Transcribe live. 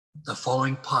The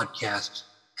following podcast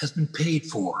has been paid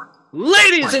for.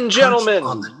 Ladies and gentlemen,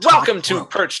 welcome to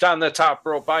Rope. Perched on the Top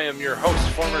Rope. I am your host,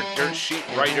 former dirt sheet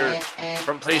writer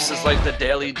from places like the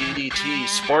Daily DDT,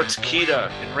 Sportskeeda,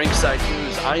 and Ringside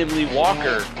News. I am Lee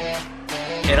Walker,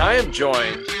 and I am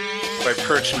joined by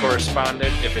Perched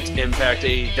correspondent, if it's Impact,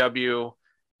 AEW,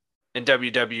 and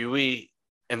WWE,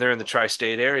 and they're in the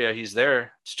tri-state area, he's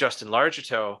there. It's Justin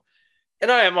Largetoe.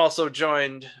 And I am also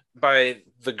joined by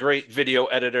the great video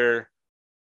editor,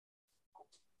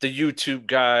 the YouTube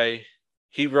guy.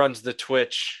 He runs the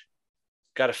Twitch.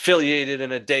 Got affiliated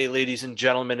in a day, ladies and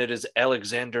gentlemen. It is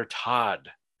Alexander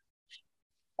Todd.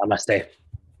 Namaste.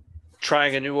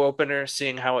 Trying a new opener,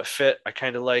 seeing how it fit. I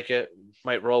kind of like it.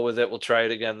 Might roll with it. We'll try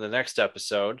it again the next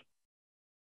episode.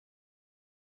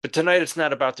 But tonight it's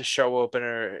not about the show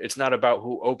opener. It's not about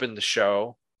who opened the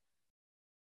show.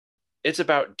 It's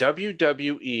about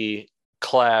WWE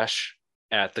Clash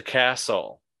at the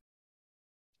Castle.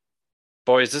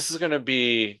 Boys, this is going to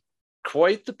be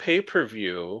quite the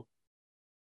pay-per-view.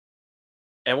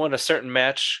 And when a certain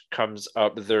match comes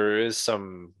up, there is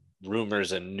some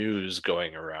rumors and news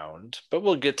going around. But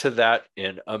we'll get to that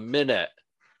in a minute.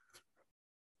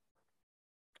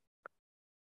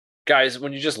 Guys,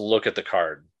 when you just look at the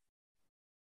card,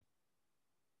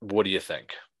 what do you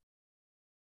think?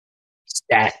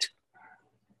 Stacked.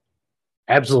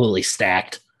 Absolutely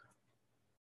stacked.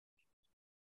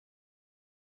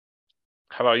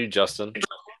 How about you, Justin?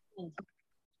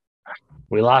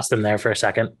 We lost him there for a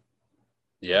second.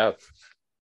 Yeah.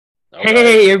 Okay.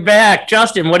 Hey, you're back.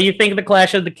 Justin, what do you think of the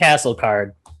Clash of the Castle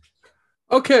card?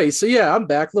 Okay, so yeah, I'm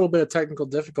back. A little bit of technical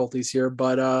difficulties here,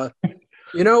 but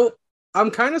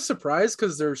I'm kind of surprised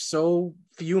because there's so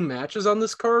few matches on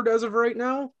this card as of right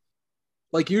now.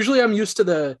 Like, usually I'm used to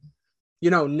the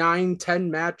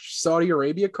 9-10 match Saudi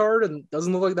Arabia card, and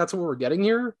doesn't look like that's what we're getting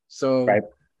here. So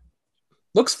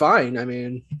looks fine. I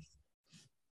mean,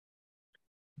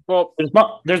 well,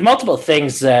 there's multiple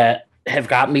things that have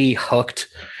got me hooked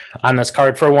on this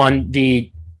card. For one,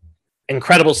 the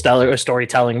incredible stellar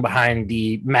storytelling behind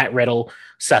the Matt Riddle,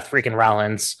 Seth freaking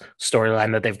Rollins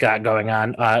storyline that they've got going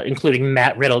on, including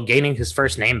Matt Riddle gaining his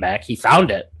first name back. He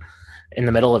found it in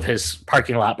the middle of his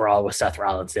parking lot brawl with Seth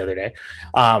Rollins the other day.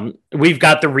 We've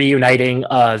got the reuniting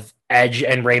of Edge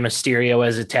and Rey Mysterio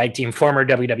as a tag team, former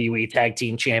WWE tag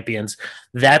team champions.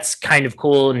 That's kind of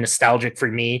cool and nostalgic for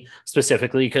me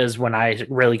specifically, because when I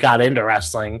really got into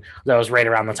wrestling, that was right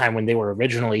around the time when they were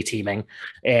originally teaming.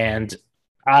 And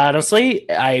honestly,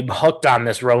 I'm hooked on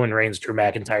this Roman Reigns Drew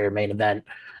McIntyre main event.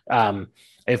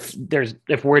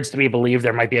 If words to be believed,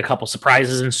 there might be a couple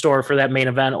surprises in store for that main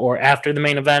event or after the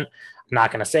main event. I'm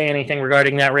not going to say anything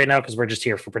regarding that right now because we're just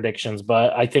here for predictions,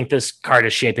 but I think this card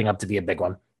is shaping up to be a big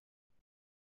one.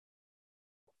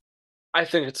 I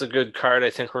think it's a good card. I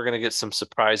think we're going to get some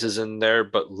surprises in there,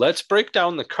 but let's break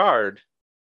down the card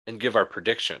and give our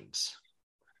predictions.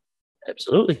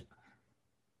 Absolutely.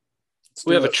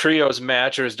 We have a trios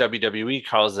match, or as WWE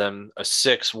calls them, a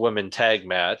 6-woman tag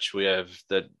match. We have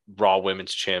the Raw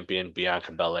Women's Champion,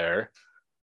 Bianca Belair,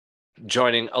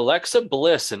 joining Alexa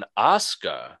Bliss and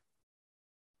Asuka,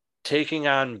 taking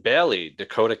on Bayley,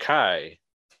 Dakota Kai,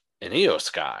 and Io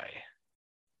Sky.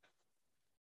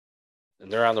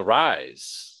 And they're on the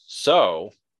rise. So,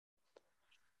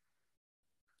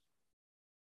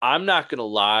 I'm not going to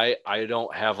lie, I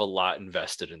don't have a lot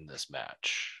invested in this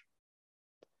match.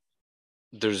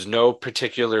 There's no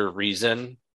particular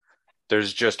reason.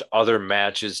 There's just other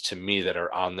matches to me that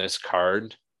are on this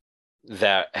card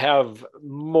that have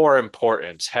more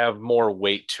importance, have more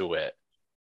weight to it.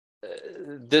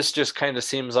 This just kind of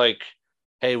seems like,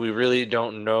 hey, we really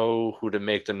don't know who to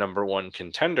make the number one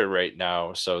contender right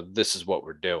now, so this is what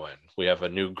we're doing. We have a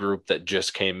new group that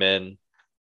just came in,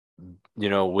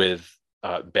 with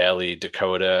Bayley,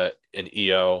 Dakota, and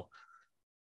Io.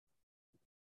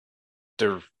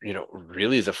 They're,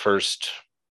 really the first,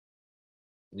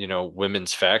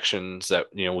 women's factions that,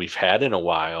 we've had in a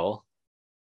while,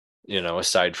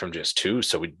 aside from just two.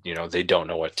 So they don't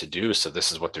know what to do. So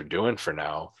this is what they're doing for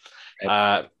now.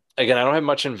 Again, I don't have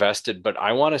much invested, but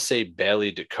I want to say Bayley,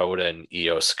 Dakota, and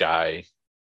Io Sky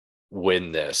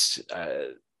win this.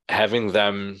 Having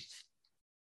them,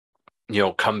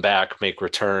 come back, make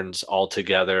returns all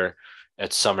together at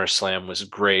SummerSlam was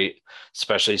great,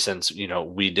 especially since,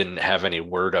 we didn't have any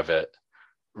word of it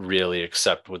really,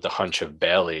 except with the hunch of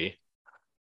Bayley.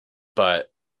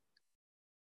 But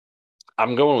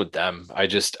I'm going with them.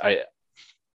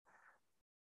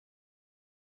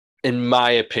 In my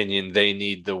opinion, they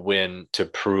need the win to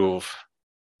prove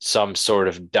some sort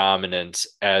of dominance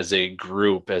as a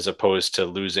group, as opposed to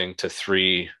losing to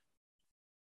 3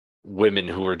 women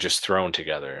who were just thrown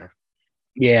together.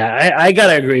 Yeah, I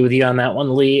gotta agree with you on that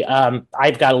one, Lee.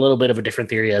 I've got a little bit of a different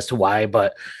theory as to why,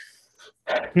 but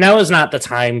now is not the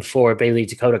time for Bailey,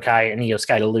 Dakota Kai, and Io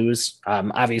Sky to lose.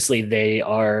 Obviously, they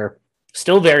are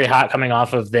still very hot coming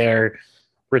off of their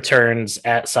returns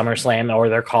at SummerSlam or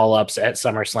their call-ups at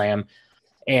SummerSlam,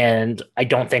 and I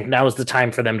don't think now is the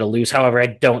time for them to lose. However, I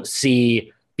don't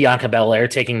see Bianca Belair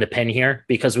taking the pin here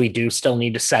because we do still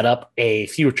need to set up a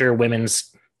future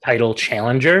women's title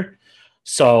challenger.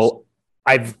 So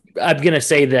I'm going to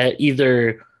say that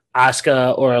either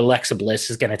Asuka or Alexa Bliss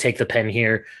is going to take the pin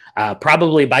here,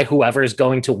 probably by whoever is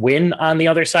going to win on the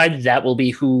other side. That will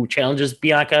be who challenges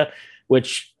Bianca,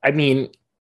 which, I mean,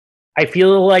 I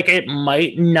feel like it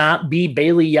might not be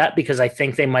Bailey yet because I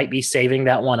think they might be saving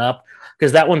that one up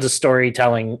because that one's a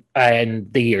storytelling in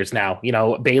the years now. You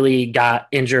know, Bailey got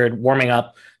injured warming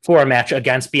up for a match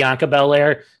against Bianca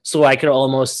Belair. So I could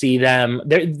almost see them.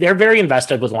 They're very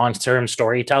invested with long-term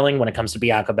storytelling when it comes to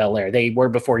Bianca Belair. They were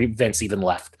before Vince even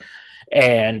left.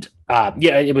 And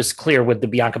yeah, it was clear with the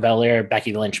Bianca Belair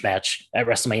Becky Lynch match at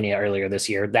WrestleMania earlier this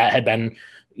year. That had been,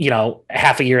 you know,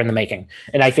 half a year in the making.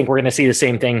 And I think we're going to see the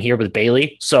same thing here with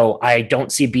Bailey. So I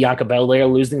don't see Bianca Belair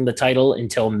losing the title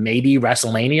until maybe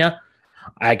WrestleMania.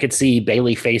 I could see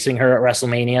Bailey facing her at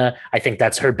WrestleMania. I think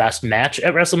that's her best match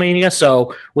at WrestleMania.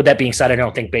 So with that being said, I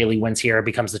don't think Bailey wins here or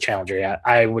becomes the challenger yet.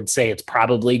 I would say it's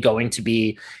probably going to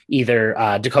be either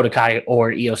Dakota Kai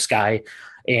or Io Sky.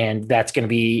 And that's going to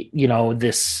be, you know,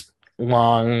 this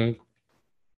long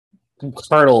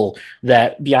hurdle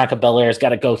that Bianca Belair has got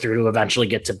to go through to eventually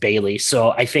get to Bailey.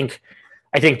 So I think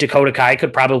Dakota Kai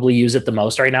could probably use it the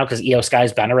most right now because Io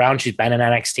Sky's been around. She's been in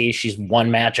NXT. She's won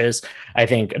matches. I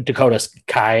think Dakota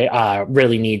Kai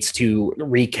really needs to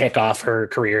re-kick off her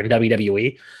career in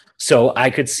WWE. So I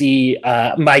could see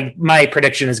my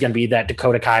prediction is going to be that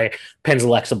Dakota Kai pins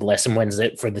Alexa Bliss and wins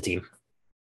it for the team.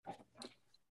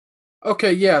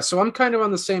 Okay, yeah, so I'm kind of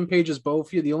on the same page as both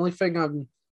of you. The only thing I'm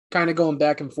kind of going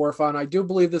back and forth on, I do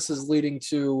believe this is leading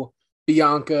to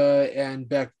Bianca and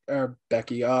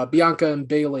Bianca and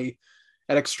Bailey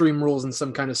at Extreme Rules in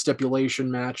some kind of stipulation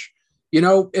match. You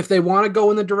know, if they want to go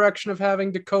in the direction of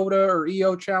having Dakota or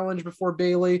Io challenge before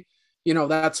Bailey, you know,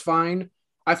 that's fine.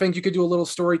 I think you could do a little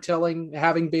storytelling,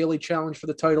 having Bailey challenge for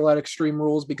the title at Extreme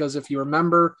Rules, because if you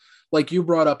remember, like you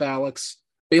brought up, Alex,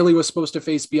 Bailey was supposed to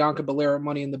face Bianca Belair at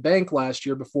Money in the Bank last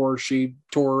year before she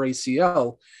tore her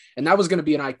ACL, and that was going to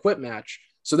be an I Quit match.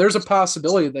 So there's a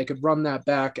possibility they could run that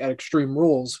back at Extreme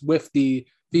Rules with the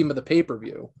theme of the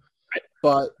pay-per-view.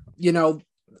 But, you know,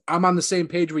 I'm on the same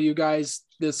page with you guys.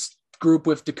 This group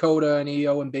with Dakota and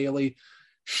Io and Bailey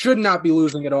should not be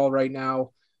losing at all right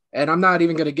now. And I'm not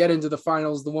even going to get into the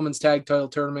finals, the women's tag title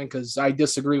tournament, because I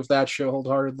disagree with that show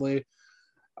wholeheartedly.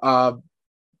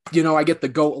 You know, I get the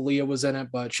GOAT Aaliyah was in it,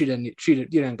 but you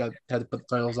didn't had to put the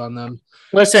titles on them.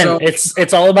 Listen, so,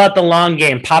 it's all about the long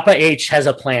game. Papa H has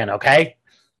a plan, okay?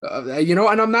 You know,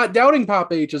 and I'm not doubting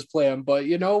Papa H's plan, but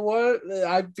you know what?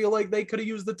 I feel like they could have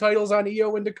used the titles on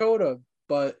Io and Dakota,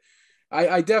 but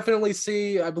I definitely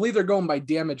see, I believe they're going by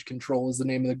Damage Control is the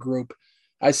name of the group.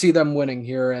 I see them winning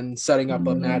here and setting up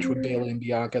a match with Bailey and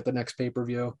Bianca at the next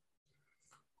pay-per-view.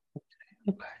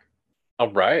 Okay.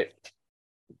 All right.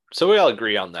 So we all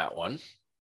agree on that one.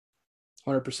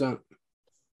 100%.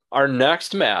 Our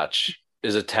next match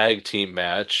is a tag team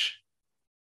match.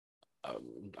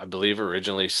 I believe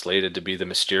originally slated to be the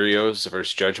Mysterios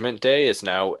versus Judgment Day. Is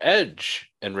now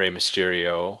Edge and Rey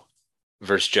Mysterio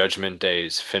versus Judgment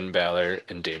Day's Finn Balor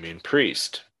and Damian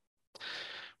Priest.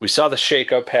 We saw the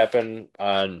shakeup happen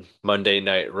on Monday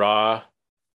Night Raw.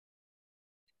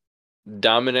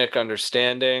 Dominic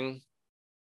understanding,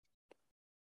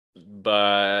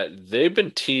 but they've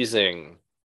been teasing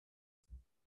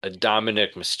a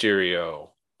Dominic Mysterio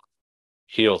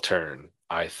heel turn,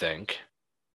 I think.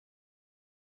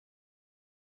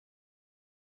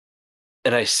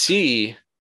 And I see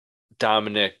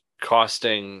Dominic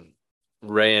costing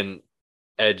Rey and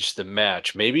Edge the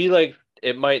match. Maybe like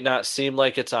it might not seem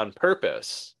like it's on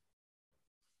purpose,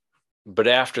 but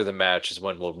after the match is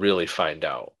when we'll really find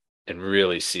out and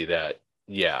really see that,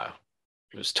 yeah,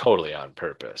 it was totally on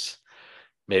purpose.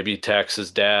 Maybe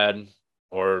Tex's dad,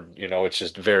 or, you know, it's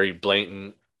just very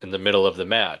blatant in the middle of the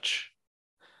match.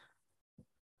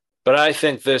 But I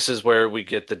think this is where we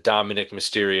get the Dominic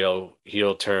Mysterio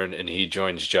heel turn and he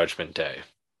joins Judgment Day.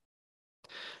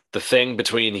 The thing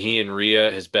between he and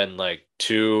Rhea has been like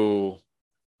too,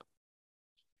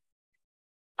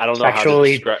 I don't know how to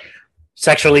describe.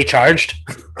 Sexually charged?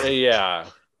 Yeah.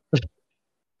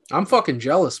 I'm fucking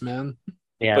jealous, man.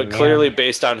 Yeah, but clearly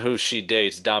based on who she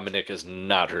dates, Dominic is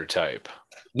not her type.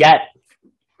 Yet.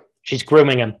 She's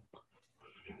grooming him.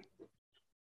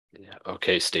 Yeah.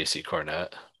 Okay, Stacey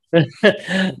Cornett.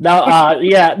 No,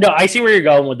 I see where you're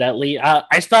going with that, Lee.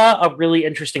 I saw a really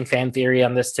interesting fan theory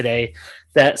on this today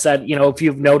that said, if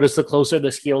you've noticed, the closer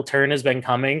this heel turn has been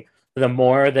coming, the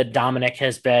more that Dominic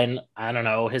has been, I don't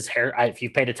know, his hair, if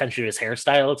you've paid attention to his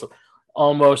hairstyle, it's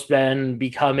almost been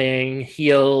becoming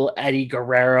heel Eddie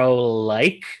Guerrero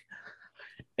like.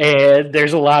 And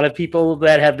there's a lot of people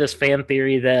that have this fan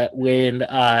theory that when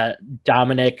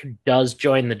Dominic does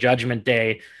join the Judgment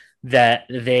Day, that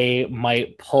they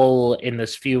might pull in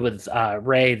this feud with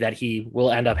Ray, that he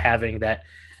will end up having that,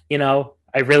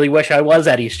 I really wish I was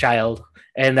Eddie's child,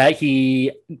 and that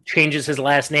he changes his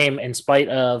last name in spite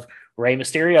of Rey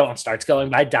Mysterio and starts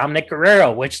going by Dominic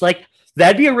Guerrero, which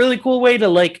that'd be a really cool way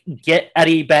to get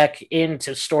Eddie back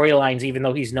into storylines, even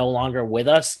though he's no longer with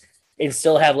us, and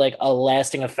still have a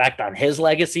lasting effect on his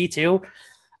legacy too.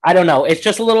 I don't know. It's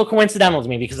just a little coincidental to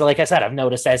me because, like I said, I've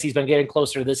noticed as he's been getting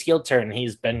closer to this heel turn,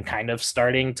 he's been kind of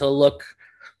starting to look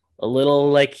a little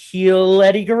like heel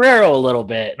Eddie Guerrero a little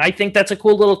bit. And I think that's a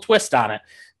cool little twist on it.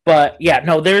 But yeah,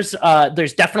 no, there's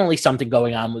definitely something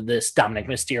going on with this Dominic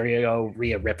Mysterio,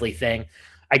 Rhea Ripley thing.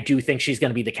 I do think she's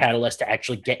going to be the catalyst to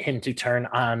actually get him to turn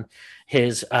on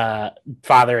his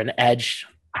father and Edge.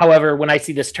 However, when I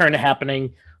see this turn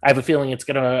happening, I have a feeling it's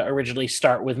going to originally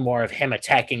start with more of him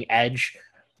attacking Edge.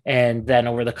 And then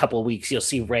over the couple of weeks, you'll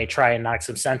see Ray try and knock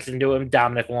some sense into him.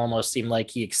 Dominic will almost seem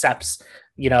like he accepts,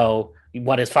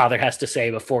 what his father has to say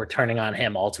before turning on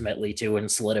him ultimately too,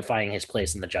 and solidifying his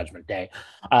place in the Judgment Day.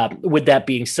 With that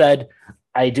being said,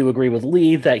 I do agree with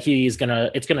Lee that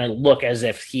it's gonna look as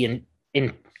if he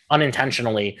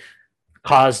unintentionally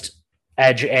caused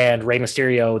Edge and Rey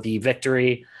Mysterio the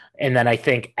victory. And then I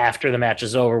think after the match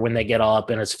is over, when they get all up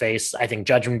in his face, I think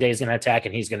Judgment Day is going to attack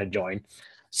and he's going to join.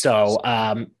 So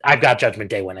I've got Judgment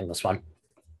Day winning this one.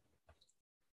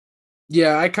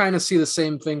 Yeah, I kind of see the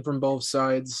same thing from both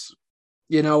sides.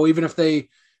 Even if they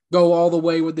go all the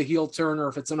way with the heel turn, or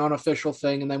if it's an unofficial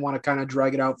thing and they want to kind of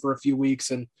drag it out for a few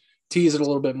weeks and tease it a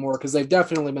little bit more, because they've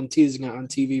definitely been teasing it on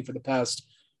TV for the past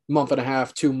month and a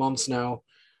half, 2 months now.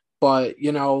 But,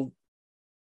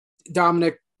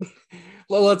 Dominic,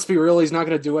 let's be real, he's not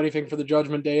going to do anything for the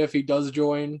Judgment Day if he does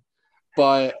join.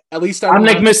 But at least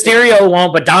Dominic Mysterio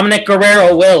won't, but Dominic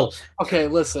Guerrero will. Okay,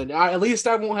 listen. At least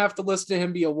I won't have to listen to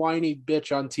him be a whiny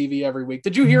bitch on TV every week.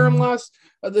 Did you hear him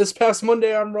this past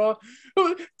Monday on Raw?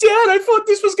 Dad, I thought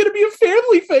this was going to be a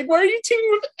family thing. Why are you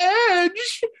teaming with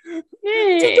Edge? Don't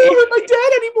hurt my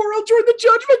dad anymore. I'll join the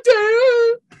Judgment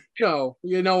Day. No,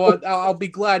 you know what? I'll be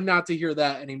glad not to hear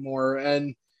that anymore.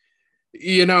 And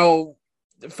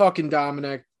fucking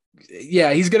Dominic.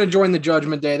 Yeah, he's going to join the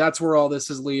Judgment Day. That's where all this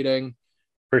is leading.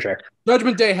 For sure.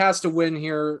 Judgment Day has to win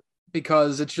here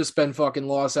because it's just been fucking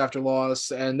loss after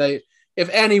loss. And if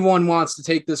anyone wants to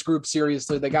take this group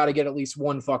seriously, they got to get at least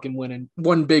one fucking win and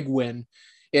one big win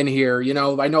in here.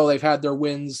 I know they've had their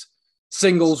wins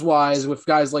singles wise with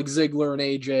guys like Ziggler and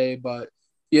AJ, but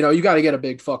you got to get a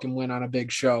big fucking win on a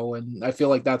big show. And I feel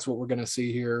like that's what we're going to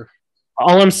see here.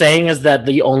 All I'm saying is that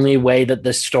the only way that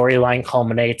this storyline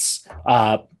culminates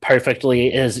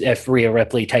perfectly is if Rhea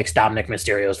Ripley takes Dominic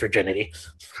Mysterio's virginity.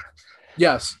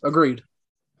 Yes, agreed.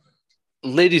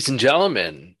 Ladies and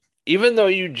gentlemen, even though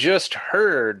you just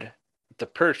heard the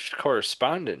Perched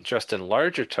correspondent, Justin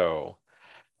Largertoe,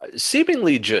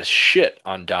 seemingly just shit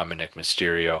on Dominic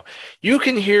Mysterio, you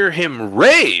can hear him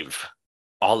rave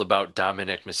all about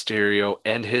Dominic Mysterio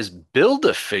and his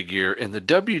Build-A-Figure in the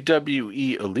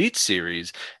WWE Elite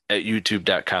Series at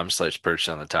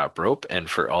youtube.com/perched-on-the-top-rope. And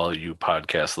for all you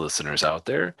podcast listeners out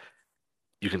there,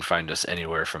 you can find us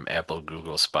anywhere from Apple,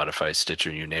 Google, Spotify, Stitcher,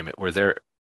 you name it. We're there,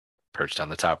 perched on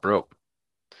the top rope.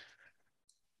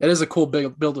 It is a cool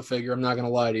big Build-A-Figure, I'm not going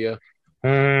to lie to you.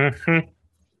 Mm-hmm.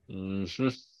 Mm-hmm.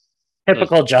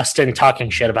 Typical Justin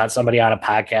talking shit about somebody on a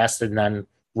podcast and then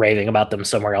raving about them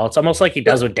somewhere else, almost like he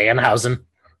does with Danhausen.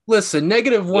 Listen,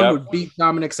 -1 would beat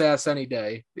Dominic's ass any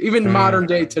day, even modern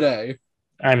day today.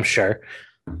 I'm sure.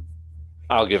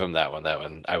 I'll give him that one.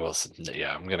 I will.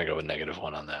 Yeah, I'm gonna go with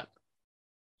 -1 on that.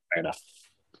 Fair enough.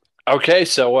 Okay,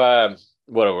 so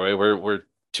what are we? We're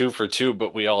 2 for 2,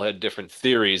 but we all had different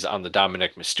theories on the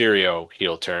Dominic Mysterio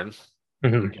heel turn.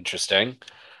 Mm-hmm. Interesting.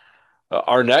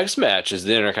 Our next match is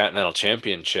the Intercontinental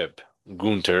Championship.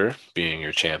 Gunther being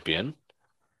your champion,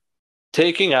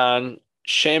 taking on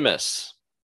Sheamus.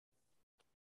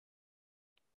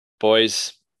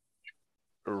 Boys,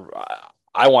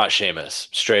 I want Sheamus,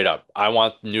 straight up. I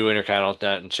want new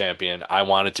Intercontinental Champion. I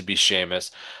want it to be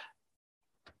Sheamus.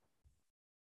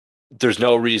 There's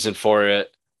no reason for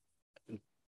it.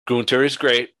 Gunther is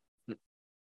great.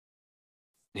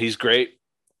 He's great.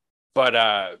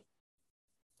 But,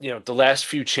 the last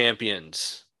few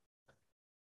champions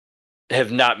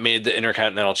have not made the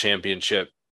Intercontinental Championship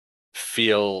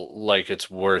feel like it's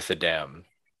worth a damn.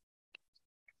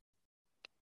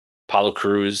 Apollo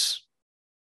Crews,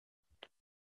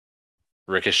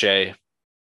 Ricochet,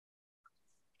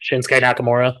 Shinsuke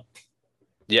Nakamura.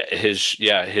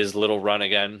 His little run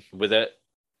again with it.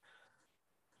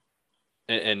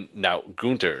 And now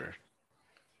Gunther.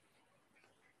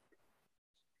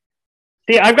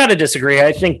 See, I've got to disagree.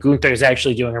 I think Gunther is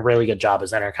actually doing a really good job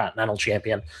as Intercontinental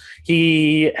Champion.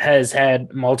 He has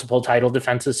had multiple title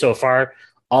defenses so far.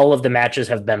 All of the matches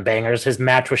have been bangers. His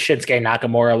match with Shinsuke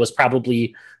Nakamura was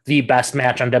probably the best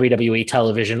match on WWE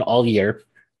television all year.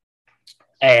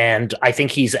 And I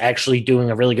think he's actually doing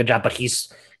a really good job, but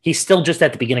he's still just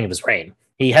at the beginning of his reign.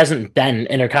 He hasn't been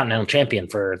Intercontinental Champion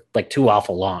for like too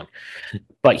awful long.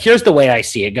 But here's the way I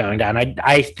see it going down.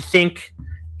 I think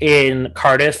in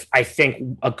Cardiff, I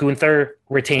think Gunther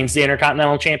retains the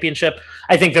Intercontinental Championship.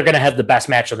 I think they're going to have the best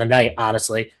match of the night,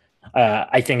 honestly.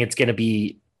 I think it's going to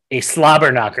be a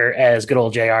slobber knocker, as good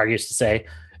old JR used to say.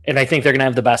 And I think they're going to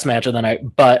have the best match of the night.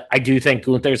 But I do think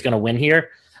Gunther's going to win here.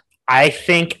 I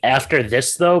think after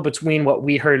this, though, between what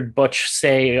we heard Butch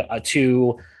say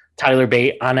to Tyler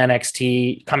Bate on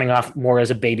NXT, coming off more as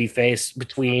a babyface,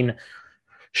 between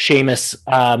Sheamus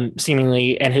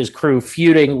seemingly and his crew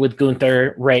feuding with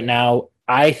Gunther right now,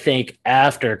 I think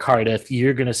after Cardiff,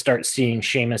 you're going to start seeing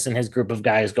Sheamus and his group of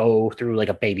guys go through like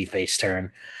a babyface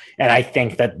turn. And I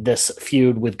think that this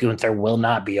feud with Gunther will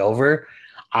not be over.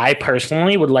 I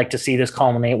personally would like to see this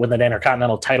culminate with an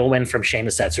Intercontinental title win from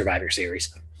Sheamus at Survivor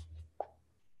Series.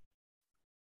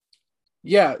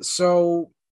 Yeah,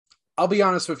 so I'll be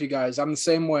honest with you guys. I'm the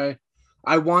same way.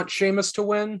 I want Sheamus to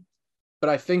win, but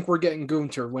I think we're getting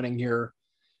Gunther winning here.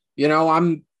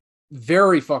 I'm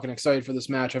very fucking excited for this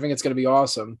match. I think it's going to be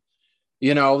awesome.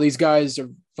 These guys are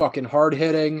fucking hard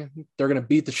hitting. They're going to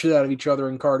beat the shit out of each other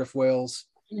in Cardiff, Wales.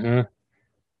 Mm-hmm.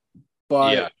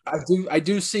 But yeah. I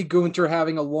do see Gunther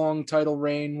having a long title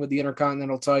reign with the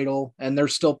Intercontinental title, and they're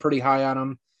still pretty high on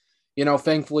him.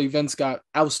 Thankfully Vince got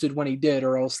ousted when he did,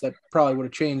 or else that probably would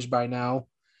have changed by now.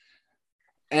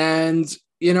 And,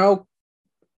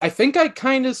 I think I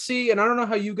kind of see, and I don't know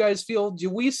how you guys feel, do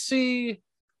we see,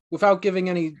 without giving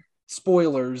any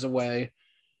spoilers away,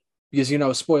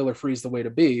 because, spoiler free is the way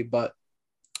to be, but,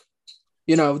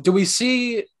 do we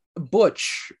see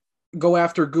Butch go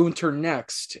after Gunther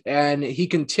next, and he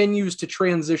continues to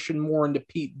transition more into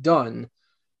Pete Dunne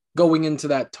going into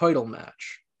that title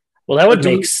match? Well, that would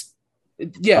make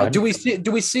yeah, do we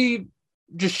see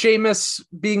just Sheamus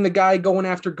being the guy going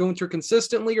after Gunther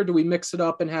consistently, or do we mix it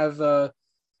up and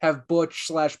have Butch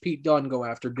 / Pete Dunne go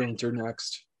after Gunther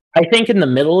next? I think in the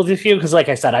middle of the feud, because like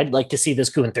I said, I'd like to see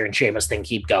this Gunther and Sheamus thing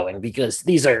keep going, because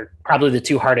these are probably the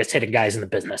two hardest hitting guys in the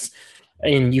business,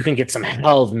 and you can get some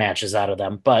hell of matches out of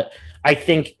them. But I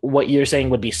think what you're saying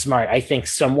would be smart. I think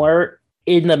somewhere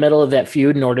in the middle of that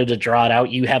feud, in order to draw it out,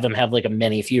 you have them have like a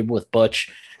mini feud with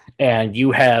Butch, and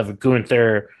you have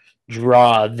Gunther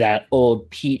draw that old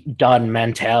Pete Dunne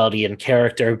mentality and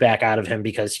character back out of him,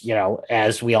 because,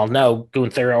 as we all know,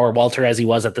 Gunther, or Walter as he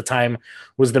was at the time,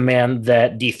 was the man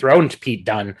that dethroned Pete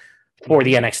Dunne for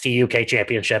the NXT UK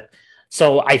Championship.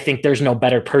 So I think there's no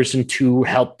better person to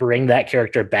help bring that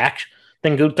character back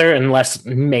than Gunther, unless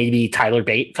maybe Tyler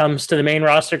Bate comes to the main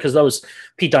roster, because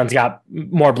Pete Dunne's got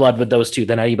more blood with those two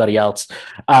than anybody else.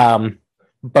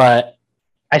 But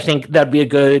I think that'd be a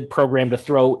good program to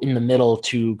throw in the middle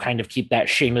to kind of keep that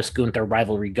Sheamus Gunther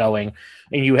rivalry going.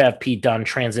 And you have Pete Dunne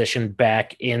transition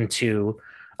back you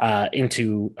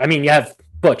have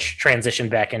Butch transition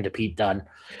back into Pete Dunne.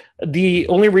 The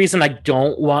only reason I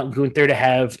don't want Gunther to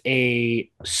have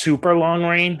a super long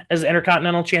reign as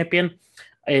Intercontinental Champion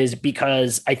is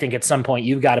because I think at some point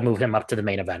you've got to move him up to the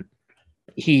main event.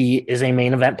 He is a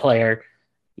main event player.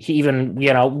 He even,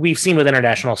 we've seen with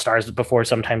international stars before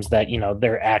sometimes that,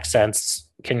 their accents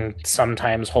can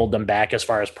sometimes hold them back as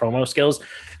far as promo skills.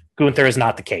 Gunther is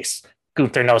not the case.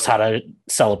 Gunther knows how to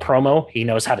sell a promo. He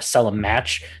knows how to sell a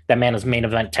match. That man is main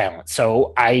event talent.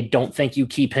 So I don't think you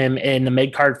keep him in the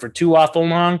mid card for too awful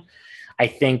long. I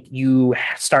think you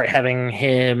start having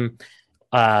him,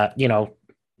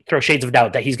 throw shades of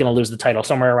doubt that he's going to lose the title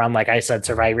somewhere around, like I said,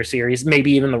 Survivor Series,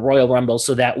 maybe even the Royal Rumble.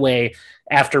 So that way,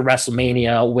 after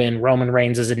WrestleMania, when Roman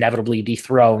Reigns is inevitably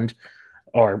dethroned,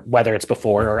 or whether it's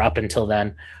before or up until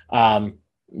then,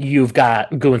 you've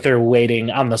got Gunther waiting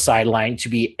on the sideline to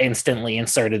be instantly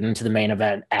inserted into the main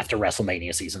event after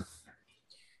WrestleMania season.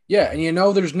 Yeah, and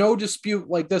there's no dispute,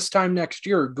 like this time next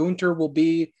year, Gunther will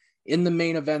be in the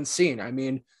main event scene. I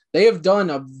mean, They have done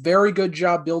a very good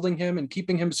job building him and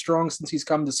keeping him strong since he's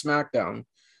come to SmackDown.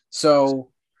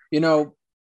 So,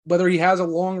 whether he has a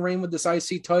long reign with this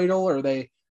IC title or they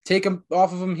take him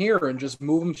off of him here and just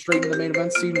move him straight to the main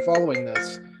event scene following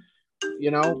this,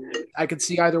 I could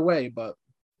see either way, but.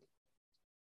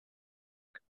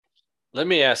 Let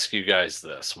me ask you guys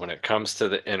this when it comes to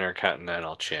the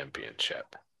Intercontinental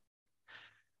Championship.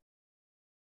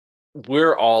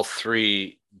 We're all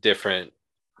three different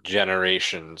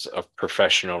generations of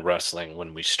professional wrestling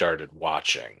when we started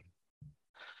watching.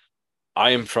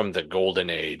 I am from the golden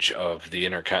age of the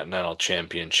Intercontinental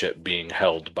Championship being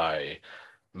held by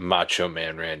Macho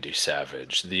Man Randy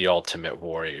Savage, The Ultimate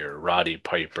Warrior, Roddy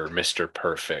Piper, Mr.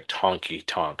 Perfect, Honky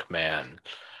Tonk Man.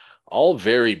 All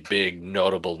very big,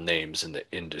 notable names in the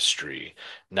industry.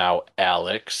 Now,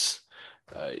 Alex,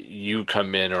 you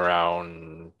come in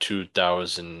around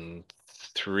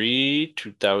 2003,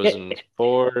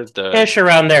 2004. Ish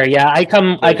around there, yeah. I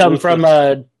come from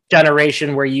a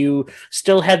generation where you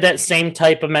still had that same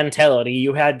type of mentality.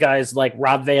 You had guys like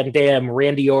Rob Van Dam,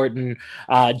 Randy Orton,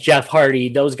 Jeff Hardy,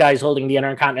 those guys holding the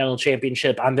Intercontinental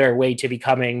Championship on their way to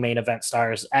becoming main event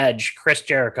stars. Edge, Chris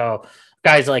Jericho,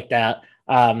 guys like that.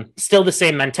 Still the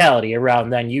same mentality around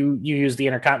then. You use the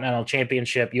Intercontinental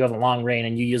Championship, you have a long reign,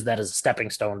 and you use that as a stepping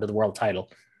stone to the world title.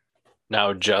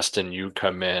 Now, Justin, you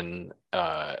come in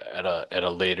at a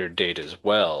later date as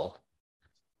well.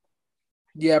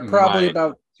 Yeah, probably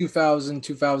about 2000,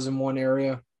 2001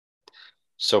 area.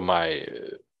 So my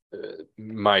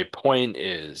point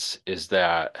is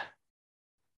that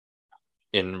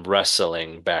in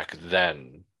wrestling back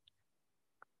then,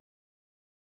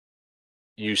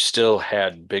 you still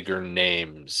had bigger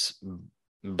names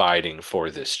biting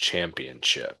for this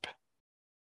championship.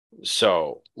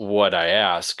 So what I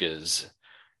ask is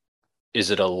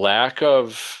it a lack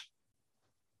of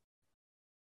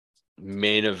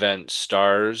main event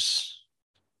stars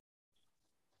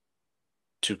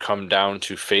to come down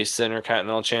to face the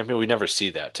Intercontinental Champion? We never see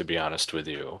that, to be honest with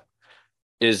you.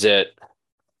 Is it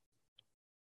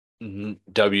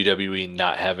WWE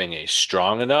not having a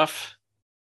strong enough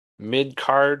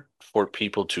mid-card for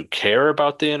people to care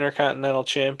about the Intercontinental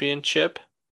Championship?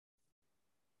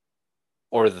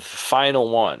 Or the final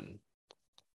one,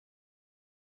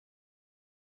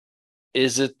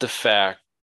 is it the fact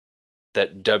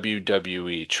that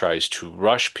WWE tries to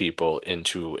rush people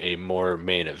into a more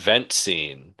main event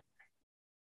scene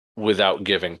without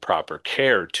giving proper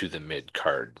care to the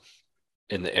mid-card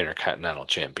in the Intercontinental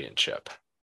Championship?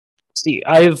 See,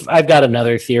 I've got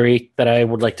another theory that I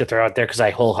would like to throw out there because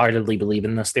I wholeheartedly believe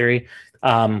in this theory.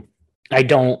 I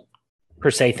don't per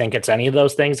se think it's any of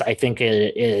those things. I think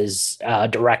it is a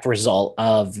direct result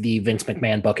of the Vince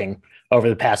McMahon booking over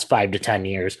the past 5 to 10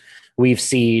 years. We've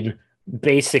seen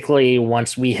basically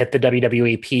once we hit the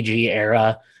WWE PG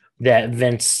era that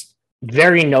Vince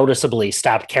very noticeably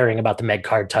stopped caring about the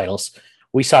mid-card titles.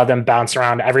 We saw them bounce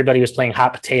around. Everybody was playing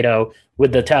hot potato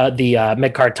with the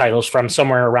mid-card titles from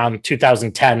somewhere around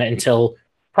 2010 until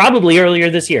probably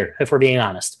earlier this year, if we're being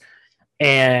honest.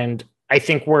 And I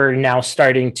think we're now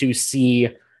starting to see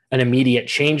an immediate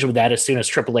change with that as soon as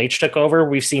Triple H took over.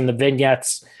 We've seen the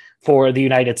vignettes for the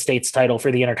United States title,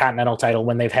 for the Intercontinental title,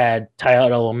 when they've had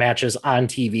title matches on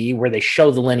TV where they show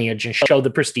the lineage and show the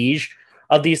prestige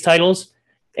of these titles.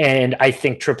 And I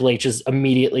think Triple H is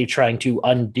immediately trying to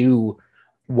undo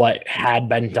what had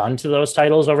been done to those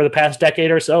titles over the past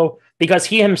decade or so, because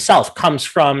he himself comes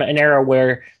from an era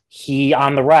where he,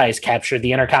 on the rise, captured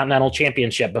the Intercontinental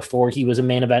Championship before he was a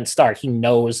main event star. He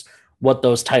knows what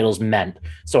those titles meant.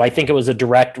 So I think it was a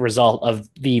direct result of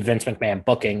the Vince McMahon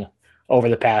booking over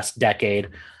the past decade.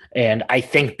 And I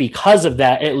think because of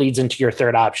that, it leads into your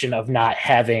third option of not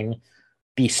having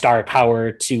the star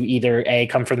power to either A,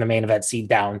 come from the main event seat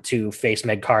down to face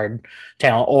mid-card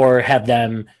talent, or have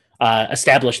them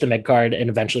establish the mid-card and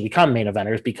eventually become main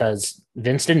eventers, because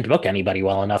Vince didn't book anybody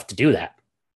well enough to do that.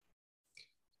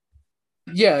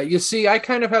 Yeah, you see, I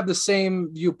kind of have the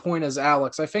same viewpoint as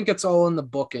Alex. I think it's all in the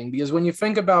booking, because when you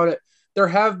think about it, there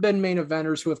have been main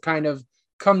eventers who have kind of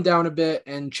come down a bit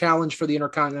and challenged for the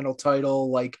Intercontinental title,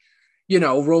 like,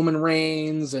 Roman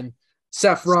Reigns and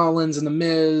Seth Rollins and The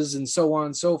Miz and so on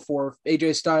and so forth,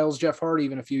 AJ Styles, Jeff Hardy,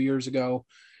 even a few years ago.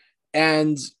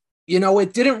 And,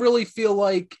 it didn't really feel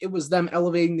like it was them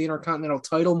elevating the Intercontinental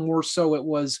title. More so it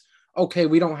was, okay,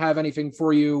 we don't have anything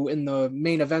for you in the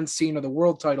main event scene of the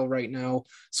world title right now,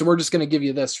 so we're just going to give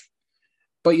you this.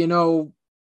 But, you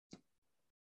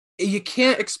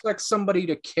can't expect somebody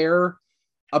to care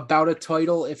about a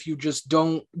title if you just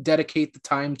don't dedicate the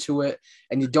time to it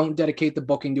and you don't dedicate the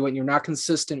booking to it and you're not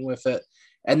consistent with it.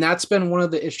 And that's been one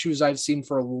of the issues I've seen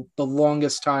for the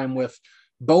longest time with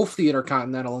both the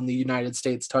Intercontinental and the United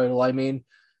States title. I mean,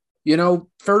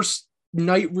 first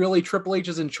night really Triple H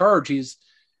is in charge. He's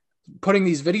putting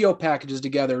these video packages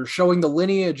together, showing the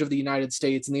lineage of the United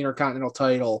States and the Intercontinental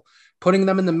title, putting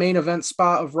them in the main event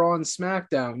spot of Raw and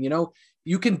SmackDown.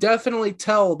 You can definitely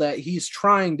tell that he's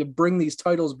trying to bring these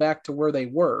titles back to where they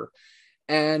were.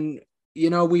 And,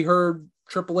 we heard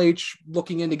Triple H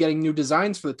looking into getting new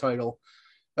designs for the title,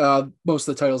 most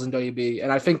of the titles in WB.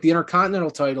 And I think the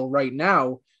Intercontinental title right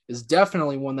now is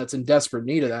definitely one that's in desperate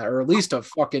need of that, or at least a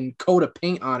fucking coat of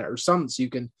paint on it or something so you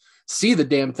can see the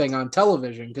damn thing on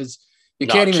television, because you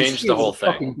can't even change see the whole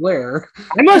fucking glare.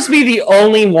 I must be the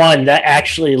only one that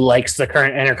actually likes the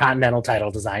current Intercontinental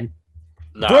title design.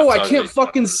 No, Bro, it's I can't ugly.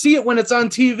 fucking see it when it's on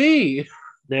TV.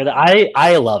 Dude,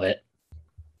 I love it.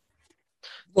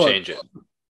 Look, Change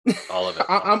it. All of it.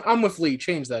 I'm with Lee.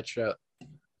 Change that shit.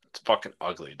 It's fucking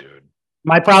ugly, dude.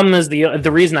 My problem is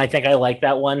the reason I think I like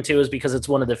that one too is because it's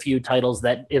one of the few titles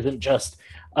that isn't just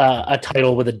a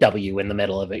title with a W in the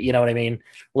middle of it. You know what I mean?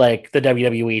 Like the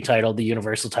WWE title, the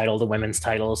Universal title, the women's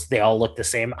titles, they all look the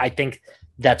same. I think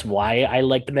that's why I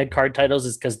like the mid-card titles,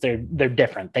 is because they're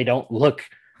different. They don't look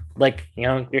like,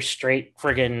 your straight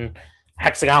friggin'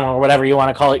 hexagonal or whatever you want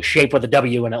to call it shape with a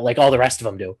W in it like all the rest of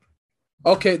them do.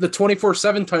 Okay, the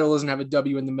 24/7 title doesn't have a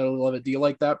W in the middle of it. Do you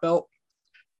like that belt?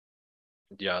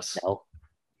 Yes. No.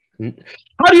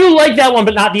 How do you like that one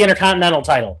but not the Intercontinental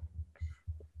title?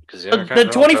 Because The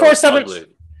 24/7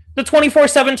 the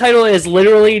 24/7 title is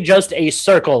literally just a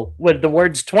circle with the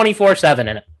words 24/7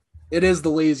 in it. It is the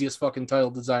laziest fucking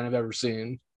title design I've ever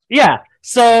seen. Yeah,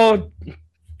 so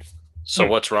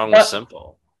what's wrong with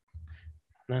simple?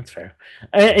 that's fair.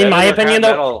 In my opinion,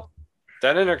 though,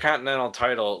 that Intercontinental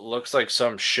title looks like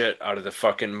some shit out of the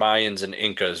fucking Mayans and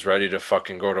Incas ready to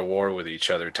fucking go to war with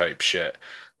each other type shit.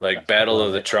 Like Battle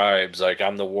of the Tribes, like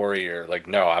I'm the warrior. Like,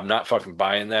 no, I'm not fucking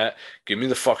buying that. Give me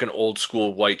the fucking old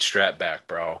school white strap back,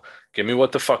 bro. Give me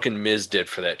what the fucking Miz did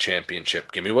for that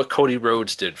championship. Give me what Cody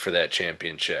Rhodes did for that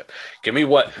championship. Give me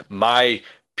what my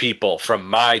people from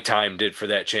my time did for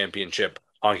that championship.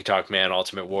 Honky Tonk Man,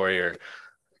 Ultimate Warrior,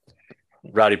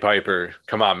 Roddy Piper.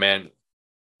 Come on, man.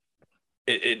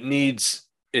 It needs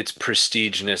its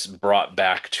prestigeness brought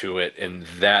back to it, and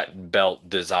that belt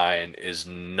design is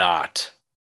not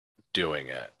doing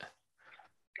it.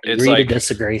 It's agree like to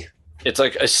disagree. It's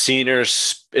like a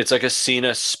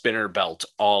Cena spinner belt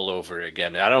all over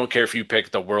again. I don't care if you pick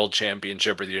the World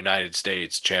Championship or the United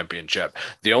States Championship.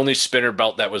 The only spinner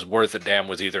belt that was worth a damn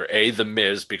was either A, the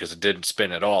Miz, because it didn't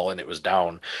spin at all and it was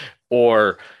down,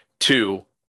 or 2,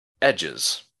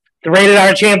 Edge's. The Rated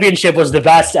R Championship was the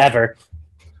best ever.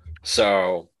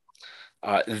 So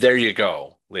there you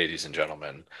go, ladies and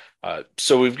gentlemen.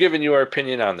 So we've given you our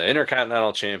opinion on the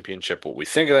Intercontinental Championship, what we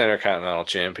think of the Intercontinental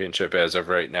Championship as of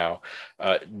right now.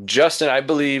 Justin, I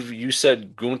believe you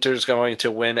said Gunther's going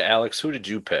to win. Alex, who did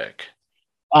you pick?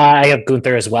 I have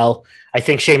Gunther as well. I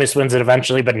think Sheamus wins it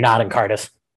eventually, but not in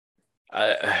Cardiff.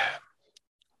 I'm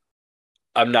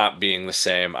not being the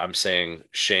same. I'm saying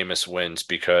Sheamus wins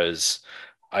because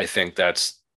I think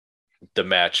that's the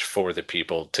match for the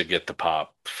people to get the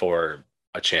pop for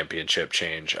a championship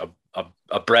change,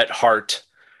 a Bret Hart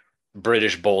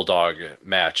British Bulldog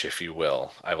match, if you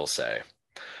will, I will say.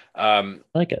 I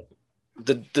like it.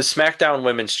 The SmackDown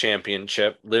Women's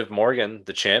Championship, Liv Morgan,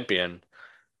 the champion,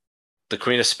 the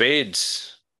Queen of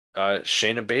Spades,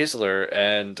 Shayna Baszler,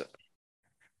 and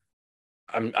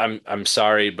I'm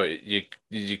sorry, but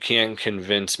you can't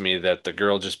convince me that the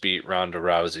girl just beat Ronda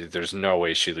Rousey. There's no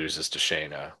way she loses to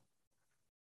Shayna.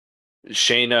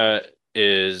 Shayna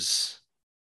is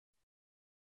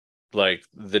like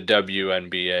the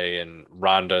WNBA and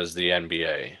Ronda's the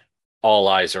NBA. All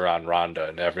eyes are on Ronda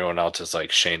and everyone else is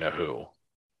like, Shayna who?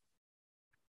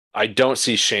 I don't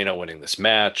see Shayna winning this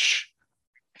match.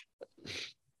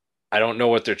 I don't know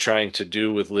what they're trying to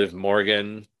do with Liv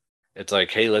Morgan. It's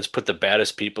like, hey, let's put the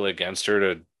baddest people against her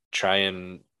to try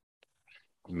and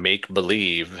make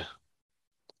believe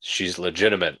she's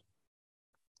legitimate.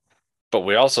 But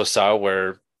we also saw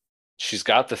where she's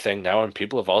got the thing now and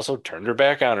people have also turned her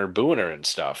back on her, booing her and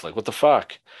stuff. Like, what the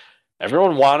fuck?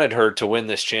 Everyone wanted her to win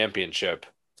this championship.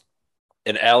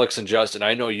 And Alex and Justin,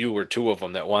 I know you were 2 of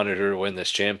them that wanted her to win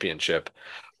this championship.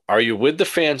 Are you with the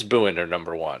fans booing her,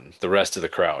 number one, the rest of the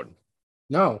crowd?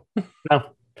 No. No.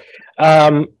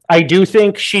 I do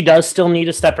think she does still need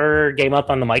to step her game up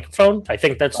on the microphone. I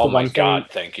think that's the one thing. Oh my God,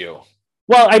 thank you.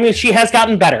 Well, I mean, she has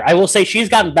gotten better. I will say she's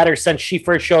gotten better since she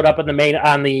first showed up on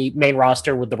the main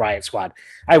roster with the Riot Squad.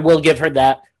 I will give her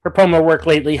that. Her promo work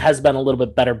lately has been a little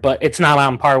bit better, but it's not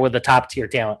on par with the top tier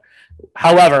talent.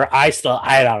 However, I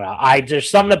don't know. There's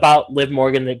something about Liv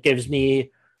Morgan that gives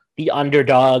me the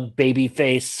underdog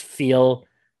babyface feel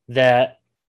that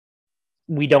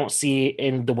we don't see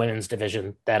in the women's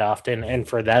division that often. And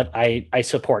for that, I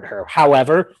support her.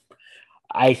 However,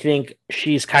 I think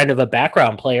she's kind of a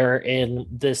background player in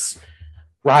this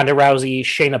Ronda Rousey,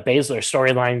 Shayna Baszler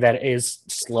storyline that is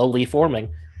slowly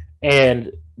forming.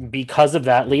 And because of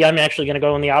that, Lee, I'm actually going to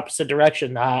go in the opposite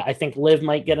direction. I think Liv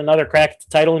might get another crack at the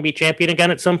title and be champion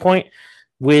again at some point.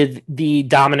 With the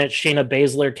dominant Shayna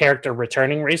Baszler character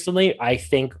returning recently, I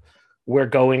think we're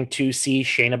going to see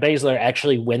Shayna Baszler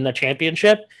actually win the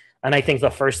championship. And I think the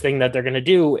first thing that they're going to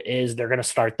do is they're going to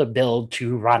start the build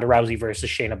to Ronda Rousey versus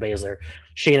Shayna Baszler.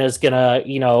 Shayna's going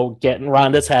to, get in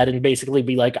Ronda's head and basically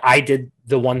be like, I did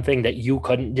the one thing that you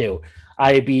couldn't do.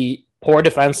 I beat poor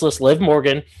defenseless Liv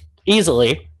Morgan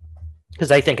easily,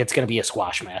 because I think it's going to be a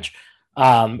squash match.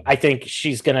 I think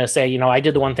she's going to say, I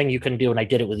did the one thing you couldn't do and I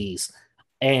did it with ease.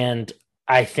 And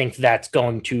I think that's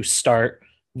going to start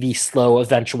the slow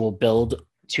eventual build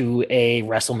to a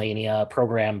WrestleMania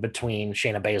program between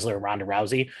Shayna Baszler and Ronda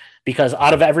Rousey, because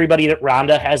out of everybody that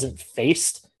Ronda hasn't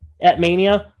faced at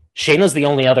Mania, Shayna's the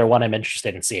only other one I'm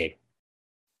interested in seeing.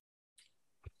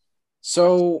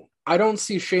 So I don't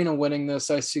see Shayna winning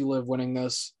this. I see Liv winning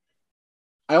this.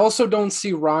 I also don't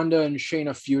see Ronda and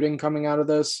Shayna feuding coming out of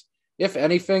this. If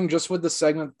anything, just with the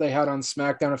segment they had on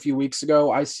SmackDown a few weeks ago,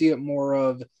 I see it more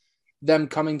of them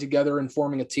coming together and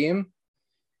forming a team.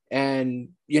 And,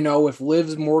 if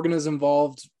Liv Morgan is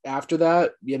involved after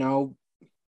that,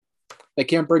 they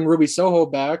can't bring Ruby Soho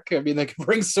back. I mean, they can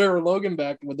bring Sarah Logan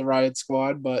back with the Riot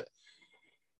Squad, but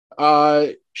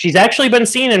she's actually been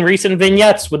seen in recent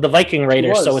vignettes with the Viking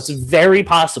Raiders, so it's very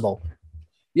possible.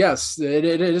 Yes, it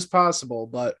is possible,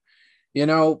 but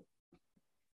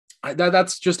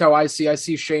that's just how I see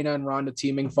Shayna and Ronda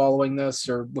teaming following this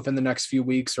or within the next few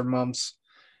weeks or months.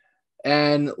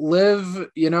 And Liv,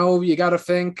 you got to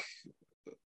think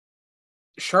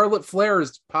Charlotte Flair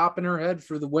is popping her head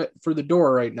through the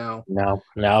door right now. No.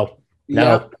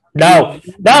 Yep.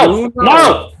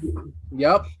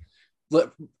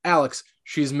 Alex,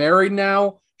 she's married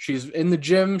now. She's in the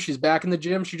gym. She's back in the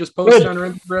gym. She just posted on her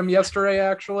Instagram yesterday,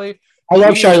 actually. I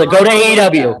love Charlotte. Go to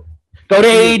AEW. Go to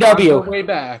AEW. Way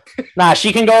back. Nah,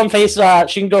 she can go and face.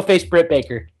 She can go face Britt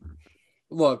Baker.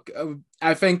 Look,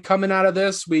 I think coming out of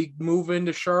this, we move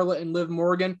into Charlotte and Liv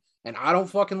Morgan, and I don't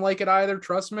fucking like it either.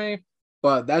 Trust me,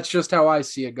 but that's just how I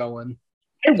see it going.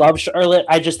 I love Charlotte.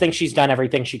 I just think she's done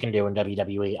everything she can do in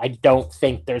WWE. I don't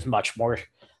think there's much more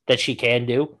that she can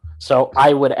do. So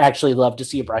I would actually love to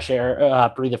see a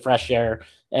breathe of fresh air.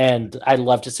 And I'd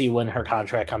love to see when her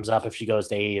contract comes up, if she goes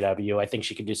to AEW. I think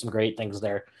she can do some great things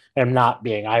there. And I'm not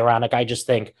being ironic. I just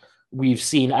think we've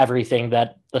seen everything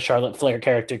that the Charlotte Flair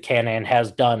character can and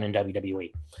has done in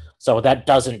WWE. So that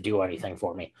doesn't do anything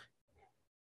for me.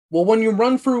 Well, when you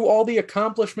run through all the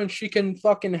accomplishments she can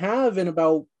fucking have in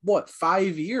about,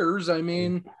 5 years, I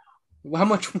mean, how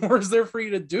much more is there for you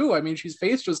to do? I mean, she's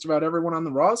faced just about everyone on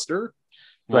the roster.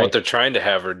 Right. What they're trying to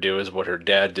have her do is what her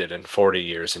dad did in 40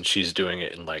 years, and she's doing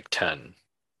it in 10.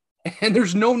 And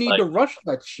there's no need to rush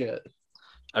that shit.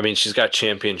 I mean, she's got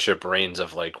championship reigns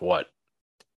of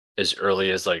as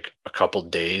early as a couple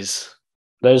days.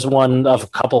 There's one of a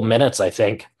couple minutes, I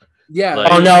think. Yeah.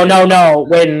 No.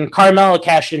 When Carmella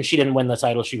cashed in, she didn't win the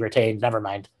title. She retained. Never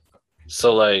mind.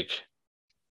 So,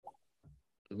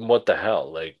 what the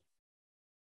hell?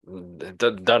 It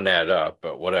doesn't add up,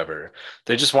 but whatever.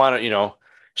 They just want to,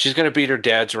 she's going to beat her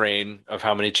dad's reign of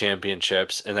how many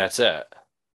championships, and that's it.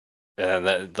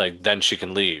 And then she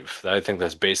can leave. I think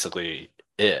that's basically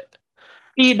it.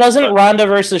 Doesn't Ronda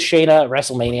versus Shayna at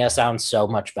WrestleMania sound so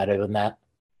much better than that?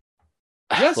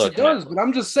 Yes, it does. But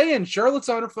I'm just saying, Charlotte's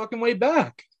on her fucking way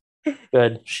back.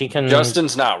 Good. She can.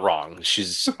 Justin's not wrong.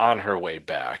 She's on her way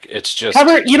back. It's just.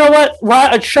 You know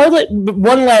what? Charlotte,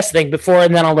 one last thing before,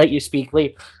 and then I'll let you speak,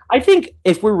 Lee. I think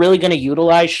if we're really going to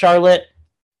utilize Charlotte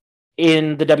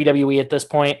in the WWE at this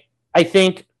point, I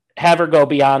think have her go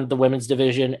beyond the women's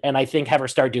division, and I think have her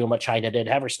start doing what Chyna did.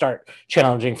 Have her start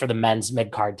challenging for the men's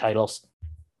mid-card titles.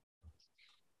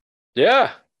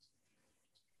 Yeah.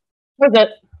 That's it.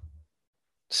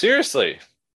 Seriously.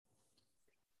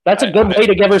 That's a good way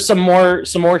to give her some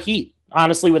more heat,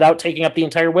 honestly, without taking up the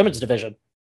entire women's division.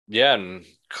 Yeah, and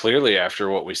clearly after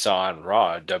what we saw on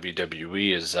Raw,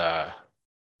 WWE is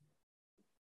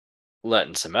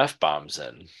letting some F-bombs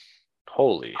in.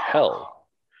 Holy hell.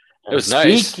 It was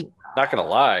nice. Not going to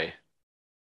lie.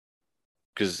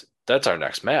 Because that's our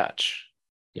next match.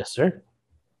 Yes, sir.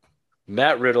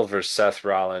 Matt Riddle versus Seth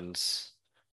Rollins.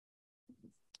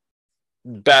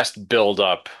 Best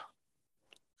build-up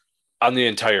on the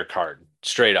entire card,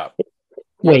 straight up.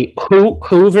 Wait,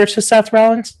 who versus Seth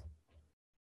Rollins?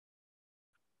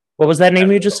 What was that name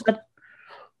Matt you just said?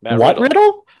 Matt What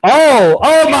Riddle? Oh,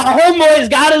 my homeboy's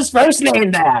got his first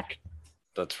name back.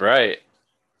 That's right.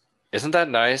 Isn't that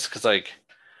nice? Because like,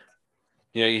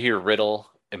 you hear Riddle,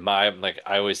 and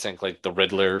I always think like the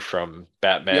Riddler from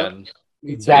Batman.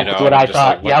 Yep. Exactly what I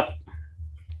thought. Like, yep.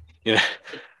 You know,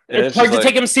 It's hard to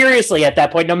take him seriously at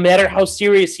that point, no matter how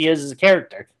serious he is as a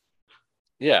character.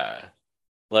 Yeah.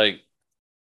 Like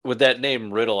with that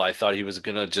name Riddle, I thought he was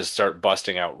gonna just start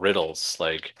busting out riddles.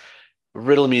 Like,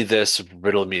 riddle me this,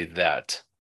 riddle me that.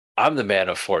 I'm the man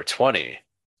of 420,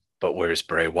 but where's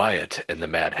Bray Wyatt in the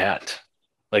Mad Hat?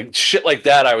 Like shit like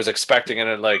that I was expecting, and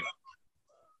then like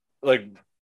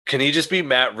can he just be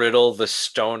Matt Riddle, the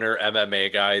stoner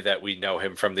MMA guy that we know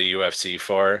him from the UFC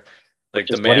for? Like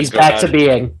the man, what he's back to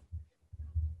being.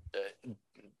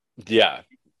 Yeah,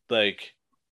 like,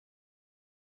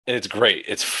 and it's great.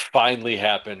 It's finally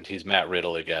happened. He's Matt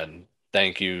Riddle again.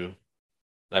 Thank you.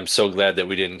 I'm so glad that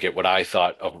we didn't get what I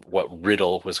thought of what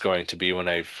Riddle was going to be when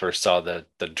I first saw the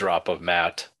drop of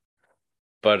Matt.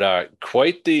 But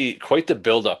quite the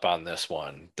build up on this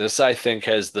one. This, I think,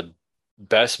 has the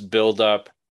best build up.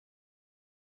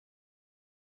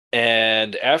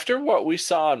 And after what we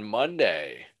saw on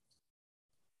Monday,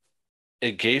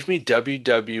 it gave me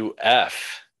WWF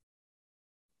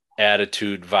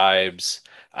attitude vibes.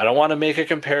 I don't want to make a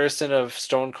comparison of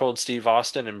Stone Cold Steve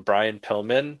Austin and Brian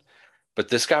Pillman, but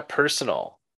this got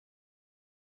personal.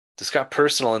 This got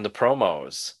personal in the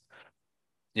promos.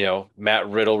 Matt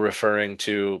Riddle referring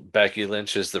to Becky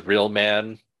Lynch as the real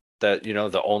man, that,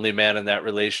 the only man in that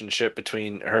relationship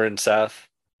between her and Seth.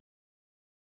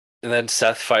 And then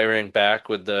Seth firing back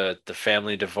with the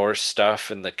family divorce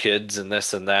stuff and the kids and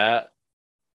this and that.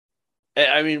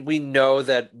 I mean, we know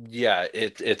that, yeah,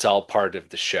 it's all part of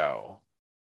the show.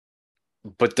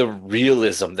 But the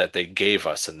realism that they gave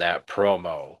us in that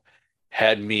promo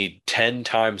had me 10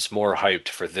 times more hyped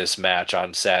for this match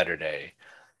on Saturday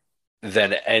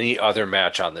than any other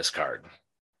match on this card.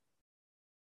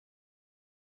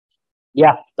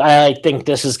 Yeah, I think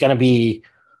this is going to be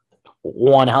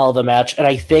one hell of a match. And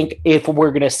I think if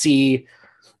we're going to see,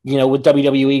 with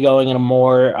WWE going in a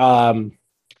more,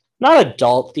 not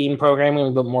adult theme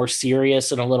programming, but more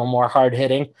serious and a little more hard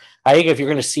hitting, I think if you're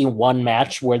going to see one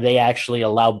match where they actually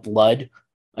allow blood,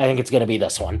 I think it's going to be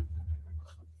this one.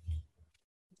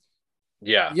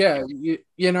 Yeah. Yeah.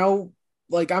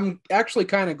 Like, I'm actually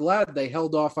kind of glad they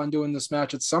held off on doing this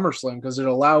match at SummerSlam, because it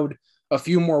allowed a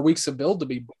few more weeks of build to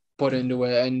be put into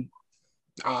it. And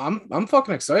I'm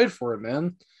fucking excited for it,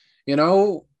 man.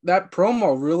 That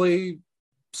promo really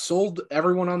sold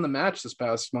everyone on the match this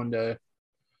past Monday.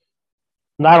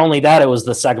 Not only that, it was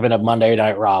the segment of Monday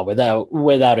Night Raw.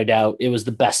 Without a doubt, it was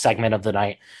the best segment of the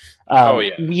night.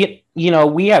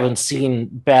 We haven't seen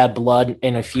bad blood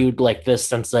in a feud like this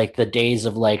since like the days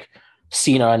of like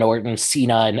Cena and Orton,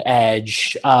 Cena and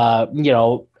Edge,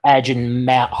 Edge and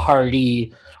Matt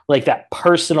Hardy, like that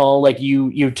personal, like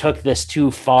you took this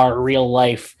too far, real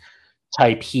life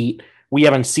type heat. We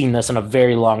haven't seen this in a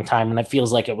very long time, and it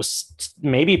feels like it was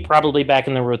probably back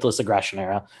in the Ruthless Aggression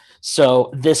era.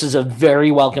 So this is a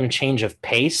very welcome change of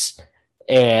pace.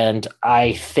 And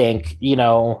I think,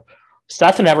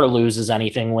 Seth never loses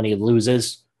anything when he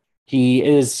loses. He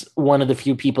is one of the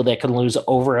few people that can lose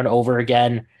over and over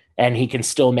again, and he can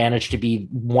still manage to be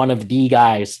one of the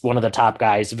guys, one of the top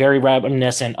guys, very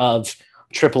reminiscent of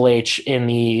Triple H in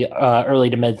the early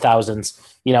to mid thousands.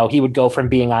 He would go from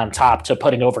being on top to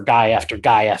putting over guy after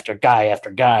guy after guy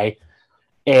after guy.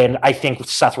 And I think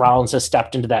Seth Rollins has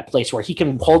stepped into that place where he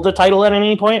can hold the title at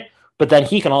any point, but then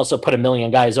he can also put a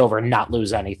million guys over and not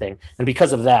lose anything. And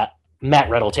because of that, Matt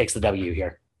Riddle takes the W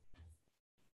here.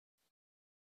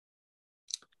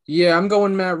 Yeah, I'm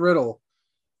going Matt Riddle.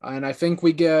 And I think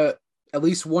we get at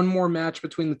least one more match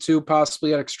between the two,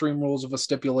 possibly at Extreme Rules of a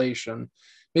stipulation.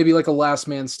 Maybe like a last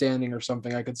man standing or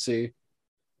something I could see.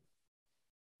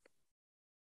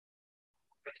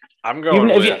 I'm going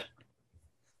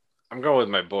with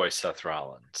my boy Seth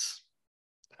Rollins.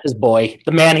 His boy,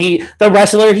 the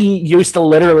wrestler he used to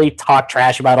literally talk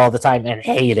trash about all the time and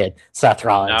hated, Seth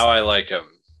Rollins. Now I like him.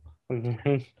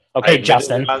 Mm-hmm. Okay,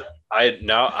 Justin. I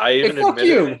even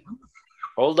admitted it.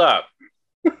 Hold up.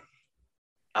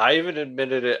 I even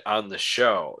admitted it on the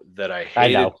show that I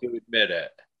hated to admit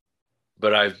it,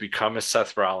 but I've become a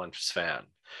Seth Rollins fan.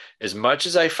 As much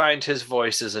as I find his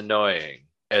voice is annoying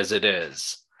as it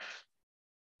is,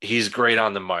 he's great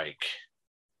on the mic.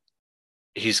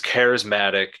 He's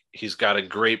charismatic. He's got a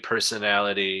great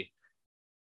personality.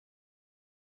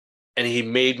 and he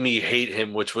made me hate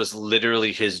him, which was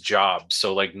literally his job.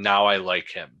 So like now I like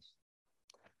him.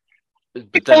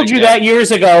 I told you that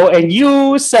years ago, and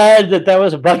you said that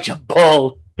was a bunch of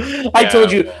bull. I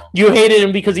told you hated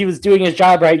him because he was doing his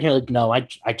job right, and you're like, no, I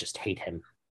just hate him.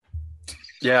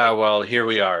 Yeah, well, here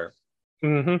we are.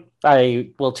 Mm-hmm. I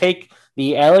will take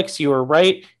the Alex, you were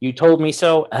right. You told me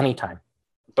so anytime.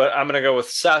 But I'm going to go with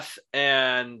Seth,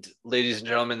 and ladies and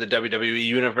gentlemen, the WWE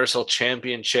Universal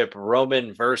Championship,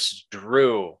 Roman versus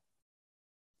Drew.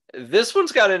 This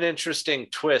one's got an interesting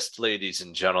twist, ladies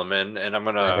and gentlemen, and I'm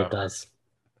going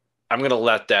to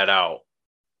let that out.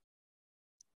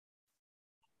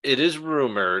 It is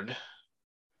rumored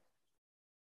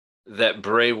that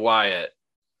Bray Wyatt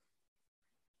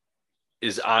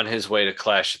is on his way to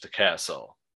Clash at the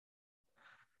Castle.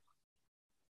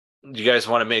 Do you guys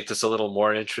want to make this a little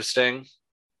more interesting?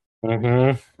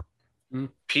 Mm-hmm.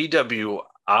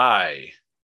 PWI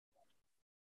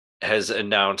has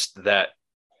announced that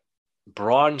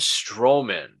Braun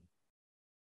Strowman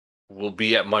will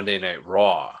be at Monday Night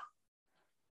Raw.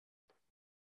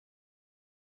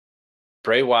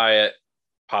 Bray Wyatt,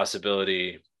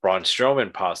 possibility. Braun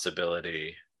Strowman,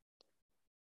 possibility.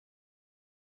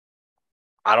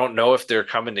 I don't know if they're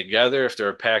coming together, if they're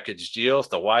a package deal, if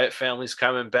the Wyatt family's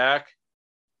coming back.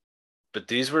 But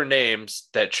these were names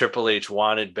that Triple H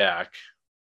wanted back.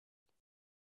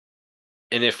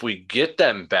 And if we get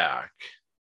them back,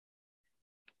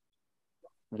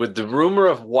 with the rumor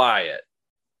of Wyatt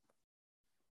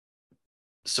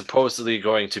supposedly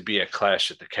going to be a Clash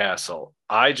at the Castle,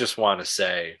 I just want to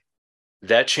say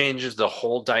that changes the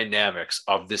whole dynamics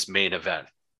of this main event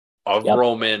of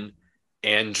Roman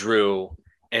and Drew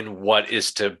and what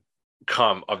is to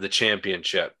come of the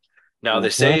championship. Now they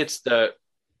say it's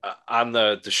on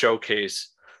the showcase,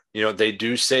 they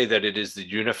do say that it is the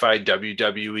unified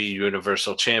WWE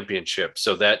Universal Championship.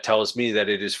 So that tells me that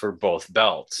it is for both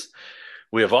belts.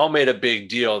 We have all made a big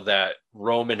deal that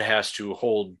Roman has to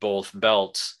hold both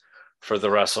belts for the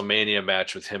WrestleMania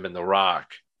match with him and The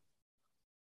Rock.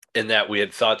 And that we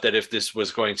had thought that if this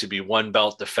was going to be one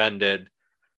belt defended,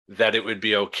 that it would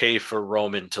be okay for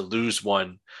Roman to lose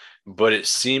one. But it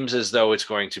seems as though it's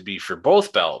going to be for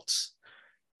both belts,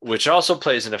 which also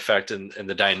plays an effect in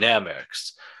the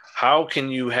dynamics. How can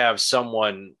you have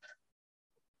someone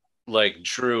like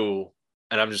Drew,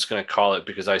 and I'm just going to call it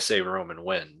because I say Roman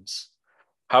wins.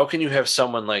 How can you have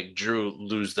someone like Drew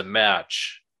lose the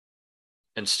match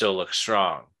and still look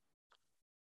strong?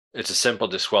 It's a simple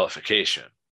disqualification.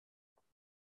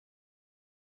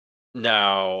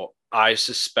 Now, I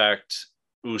suspect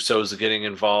Usos getting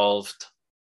involved.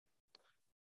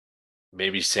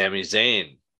 Maybe Sami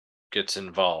Zayn gets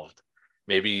involved.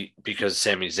 Maybe because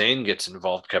Sami Zayn gets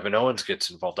involved, Kevin Owens gets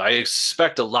involved. I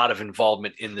expect a lot of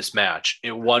involvement in this match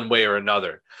in one way or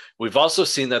another. We've also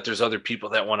seen that there's other people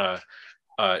that want to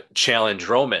challenge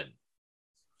Roman,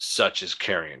 such as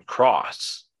Karrion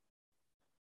Kross.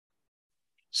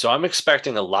 So I'm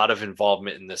expecting a lot of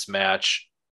involvement in this match,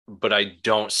 but I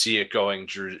don't see it going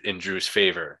in Drew's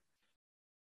favor.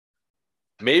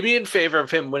 Maybe in favor of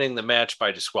him winning the match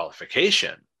by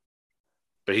disqualification,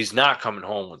 but he's not coming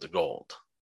home with the gold.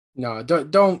 No,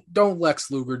 don't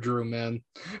Lex Luger Drew, man.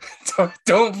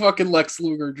 don't fucking Lex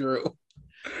Luger Drew.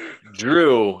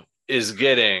 Drew is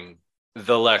getting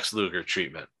the Lex Luger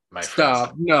treatment, my friend.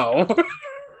 Stop. No.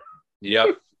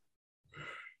 Yep.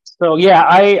 So yeah,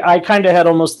 I kind of had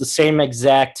almost the same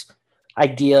exact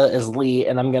idea as Lee,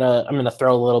 and I'm gonna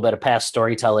throw a little bit of past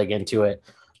storytelling into it,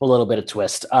 a little bit of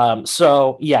twist.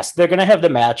 So yes, they're gonna have the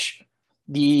match.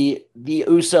 The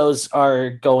Usos are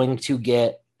going to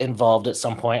get involved at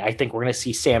some point. I think we're gonna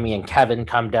see Sami and Kevin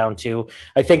come down too.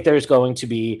 I think there's going to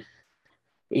be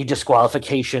a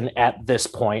disqualification at this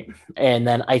point, and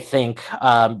then I think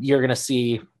you're gonna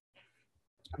see.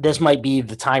 This might be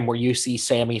the time where you see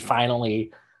Sami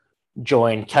finally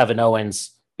join Kevin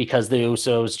Owens, because the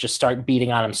Usos just start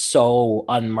beating on him so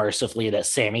unmercifully that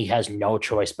Sami has no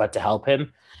choice but to help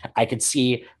him. I could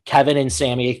see Kevin and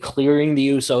Sami clearing the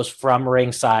Usos from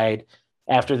ringside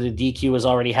after the DQ has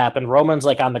already happened. Roman's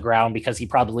like on the ground because he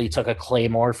probably took a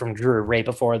Claymore from Drew right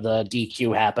before the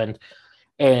DQ happened.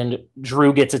 And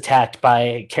Drew gets attacked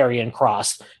by Karrion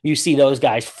Kross. You see those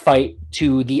guys fight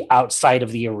to the outside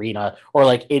of the arena or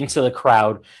like into the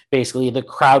crowd. Basically, the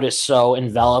crowd is so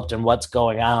enveloped in what's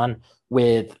going on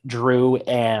with Drew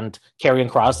and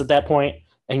Karrion Kross at that point,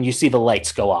 and you see the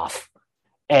lights go off.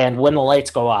 And when the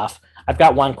lights go off, I've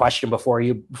got one question before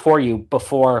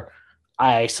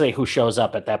I say who shows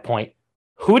up at that point.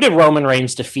 Who did Roman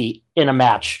Reigns defeat in a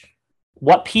match?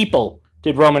 What people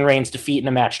did Roman Reigns defeat in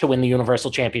a match to win the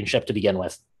Universal Championship to begin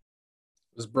with?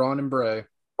 It was Braun and Bray.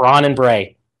 Braun and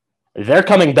Bray. They're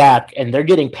coming back and they're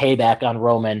getting payback on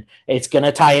Roman. It's going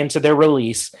to tie into their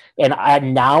release.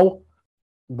 And now,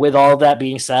 with all that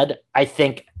being said, I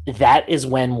think that is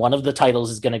when one of the titles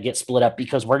is going to get split up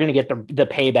because we're going to get the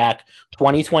payback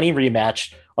 2020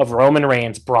 rematch of Roman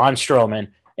Reigns, Braun Strowman,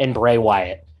 and Bray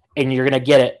Wyatt. And you're going to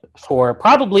get it for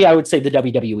probably, I would say, the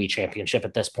WWE Championship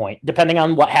at this point, depending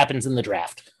on what happens in the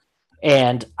draft.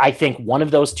 And I think one of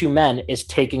those two men is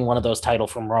taking one of those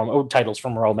titles from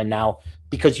Roman now,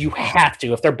 because you have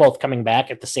to, if they're both coming back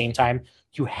at the same time,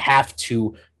 you have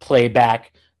to play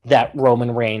back that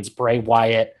Roman Reigns, Bray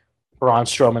Wyatt, Braun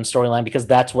Strowman storyline, because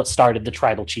that's what started the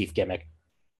tribal chief gimmick.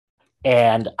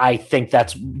 And I think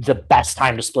that's the best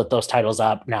time to split those titles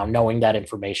up now, knowing that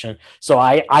information. So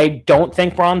I don't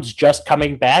think Braun's just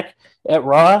coming back at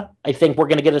Raw. I think we're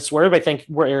going to get a swerve. I think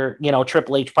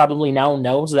Triple H probably now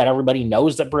knows that everybody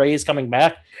knows that Bray is coming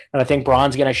back. And I think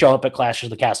Braun's going to show up at Clash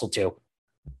of the Castle too.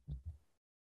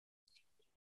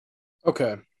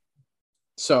 Okay.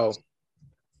 So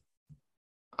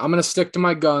I'm going to stick to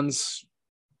my guns.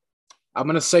 I'm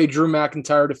going to say Drew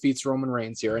McIntyre defeats Roman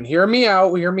Reigns here. And hear me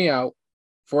out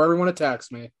before everyone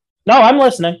attacks me. No, I'm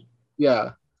listening.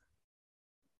 Yeah.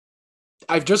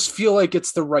 I just feel like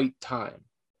it's the right time.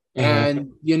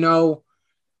 Mm-hmm. And,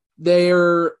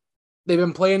 they've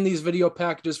been playing these video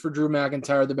packages for Drew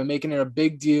McIntyre. They've been making it a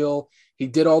big deal. He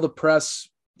did all the press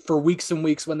for weeks and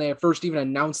weeks when they first even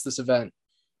announced this event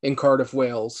in Cardiff,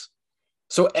 Wales.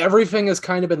 So everything has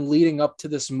kind of been leading up to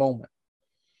this moment.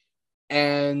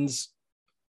 And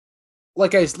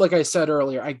like I said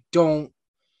earlier, I don't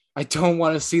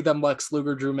want to see them Lex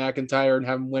Luger Drew McIntyre and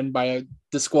have him win by a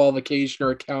disqualification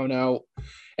or a count out.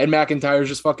 And McIntyre's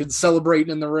just fucking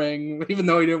celebrating in the ring, even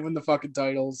though he didn't win the fucking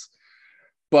titles.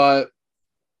 But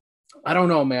I don't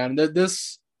know, man.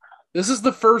 This is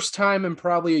the first time in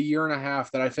probably a year and a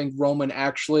half that I think Roman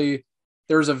actually,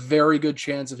 there's a very good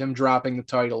chance of him dropping the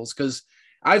titles. Because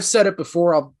I've said it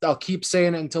before, I'll keep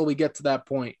saying it until we get to that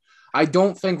point. I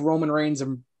don't think Roman Reigns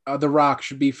and The Rock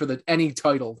should be for any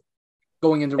title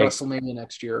going into WrestleMania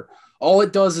next year. All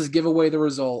it does is give away the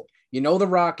result. The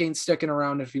Rock ain't sticking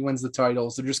around if he wins the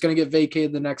titles. They're just going to get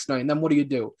vacated the next night. And then what do?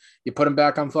 You put him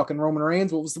back on fucking Roman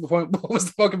Reigns? What was the point? What was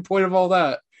the fucking point of all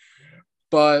that?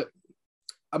 But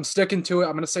I'm sticking to it.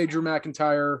 I'm going to say Drew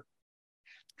McIntyre.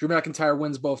 Drew McIntyre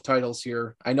wins both titles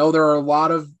here. I know there are a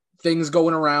lot of things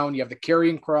going around. You have the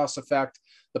Karrion Kross effect,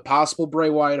 the possible Bray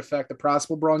Wyatt effect, the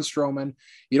possible Braun Strowman.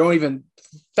 You don't even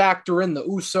factor in the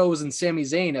Usos and Sami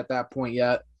Zayn at that point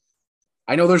yet.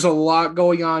 I know there's a lot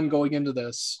going on going into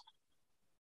this,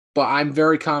 but I'm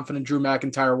very confident Drew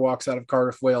McIntyre walks out of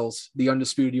Cardiff, Wales, the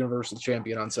undisputed Universal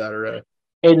Champion on Saturday.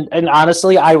 And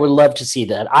honestly, I would love to see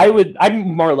that.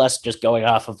 I'm more or less just going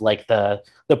off of like the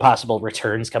possible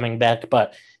returns coming back,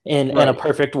 but in a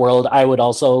perfect world, I would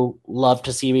also love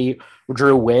to see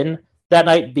Drew win that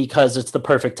night because it's the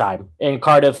perfect time. And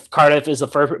Cardiff is the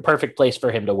perfect place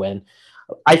for him to win.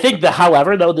 I think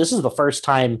however, though, this is the first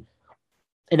time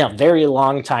in a very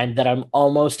long time that I'm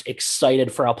almost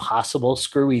excited for a possible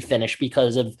screwy finish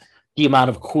because of the amount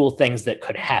of cool things that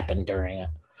could happen during it.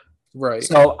 Right.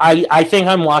 So I think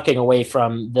I'm walking away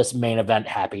from this main event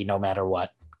happy no matter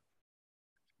what.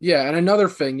 Yeah, and another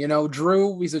thing,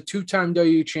 Drew, he's a 2-time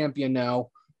WWE champion now.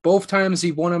 Both times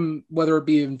he won them, whether it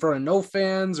be in front of no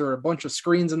fans or a bunch of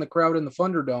screens in the crowd in the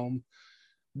Thunderdome.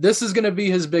 This is going to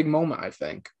be his big moment, I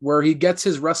think, where he gets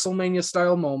his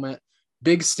WrestleMania-style moment,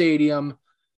 big stadium,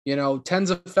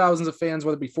 tens of thousands of fans,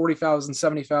 whether it be 40,000,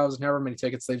 70,000, however many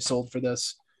tickets they've sold for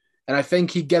this. And I think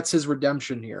he gets his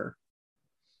redemption here.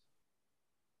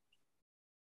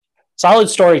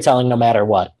 Solid storytelling no matter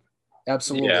what.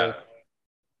 Absolutely. Yeah.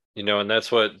 And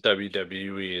that's what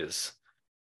WWE is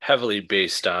heavily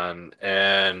based on.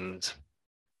 And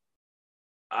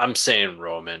I'm saying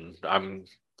Roman.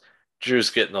 Drew's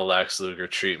getting the Lex Luger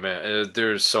treatment.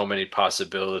 There's so many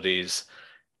possibilities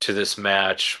to this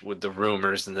match with the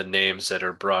rumors and the names that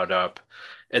are brought up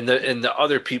and the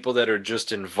other people that are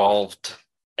just involved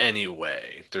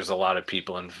anyway. There's a lot of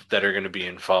people that are going to be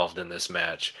involved in this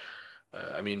match.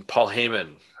 Paul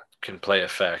Heyman can play a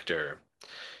factor.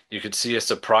 You could see a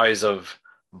surprise of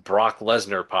Brock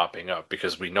Lesnar popping up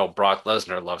because we know Brock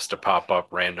Lesnar loves to pop up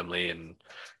randomly and,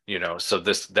 so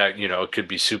it could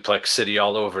be Suplex City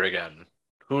all over again.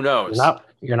 Who knows?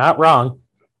 You're not wrong.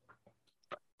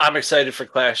 I'm excited for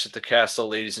Clash at the Castle,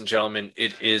 ladies and gentlemen.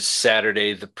 It is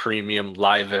Saturday. The premium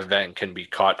live event can be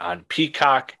caught on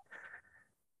Peacock.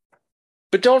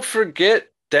 But don't forget,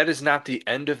 that is not the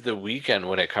end of the weekend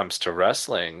when it comes to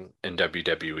wrestling in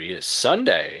WWE.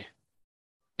 Sunday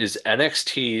is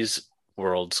NXT's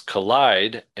Worlds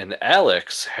Collide, and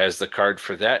Alex has the card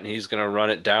for that, and he's going to run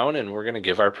it down, and we're going to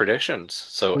give our predictions.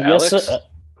 So, Yes, Alex,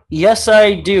 yes,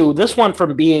 I do. This one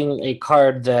from being a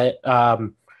card that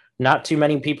not too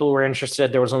many people were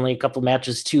interested. There was only a couple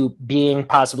matches to being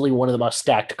possibly one of the most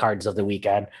stacked cards of the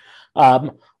weekend.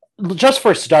 Um, just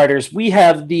for starters, we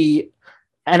have the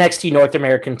NXT North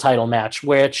American title match,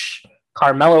 which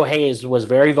Carmelo Hayes was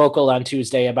very vocal on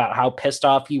Tuesday about how pissed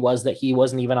off he was that he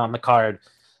wasn't even on the card.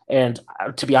 And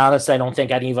to be honest, I don't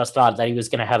think any of us thought that he was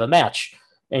going to have a match.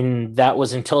 And that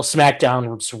was until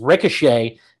SmackDown's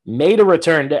Ricochet made a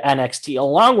return to NXT,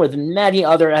 along with many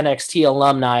other NXT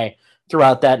alumni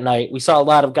throughout that night. We saw a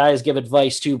lot of guys give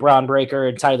advice to Braun Breaker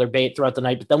and Tyler Bate throughout the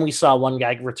night, but then we saw one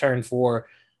guy return for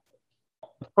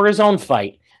his own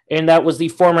fight, and that was the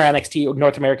former NXT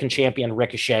North American champion,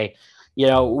 Ricochet. You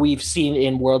know, we've seen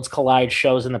in Worlds Collide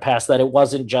shows in the past that it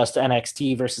wasn't just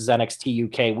NXT versus NXT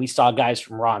UK. We saw guys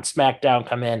from Raw and SmackDown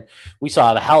come in. We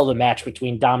saw the hell of a match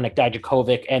between Dominic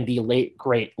Dijakovic and the late,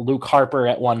 great Luke Harper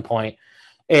at one point.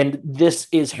 And this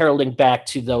is heralding back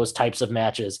to those types of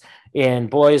matches. And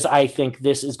boys, I think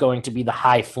this is going to be the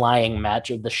high-flying match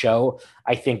of the show.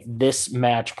 I think this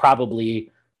match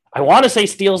probably, I want to say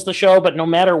steals the show, but no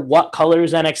matter what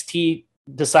colors NXT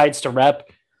decides to rep,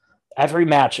 every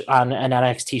match on an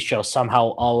NXT show somehow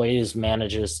always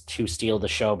manages to steal the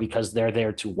show because they're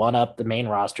there to one-up the main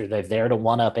roster. They're there to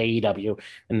one-up AEW,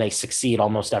 and they succeed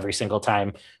almost every single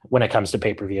time when it comes to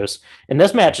pay-per-views. And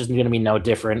this match is going to be no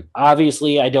different.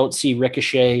 Obviously, I don't see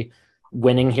Ricochet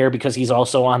winning here because he's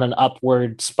also on an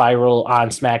upward spiral on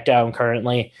SmackDown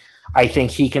currently. I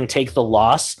think he can take the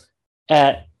loss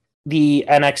at the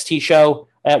NXT show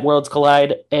at Worlds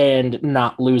Collide and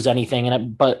not lose anything in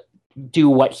it, but do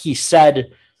what he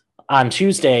said on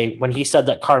Tuesday when he said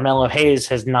that Carmelo Hayes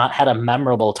has not had a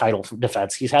memorable title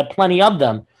defense. He's had plenty of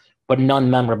them, but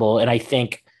none memorable. And I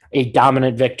think a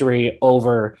dominant victory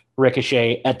over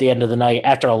Ricochet at the end of the night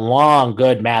after a long,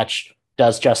 good match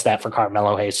does just that for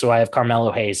Carmelo Hayes. So I have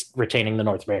Carmelo Hayes retaining the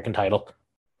North American title.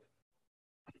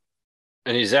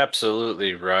 and he's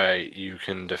absolutely right. You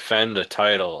can defend a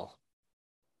title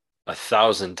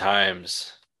 1,000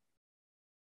 times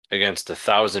against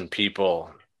 1,000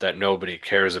 people that nobody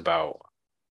cares about.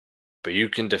 But you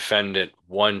can defend it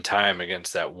one time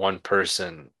against that one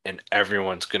person, and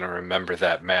everyone's going to remember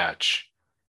that match.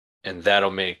 And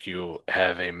that'll make you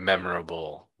have a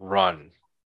memorable run.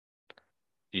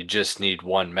 You just need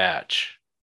one match.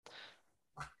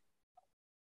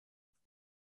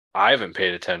 I haven't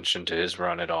paid attention to his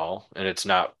run at all, and it's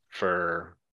not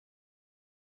for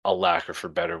a lack or for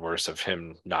better or worse of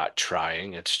him not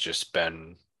trying. It's just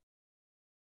been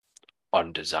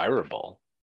undesirable.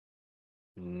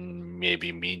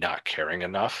 Maybe me not caring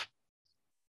enough.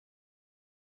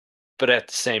 But at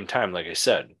the same time, like I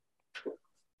said,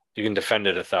 you can defend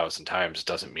it 1,000 times. It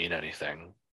doesn't mean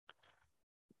anything.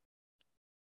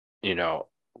 You know,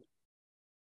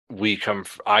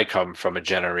 I come from a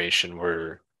generation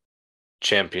where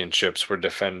championships were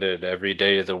defended every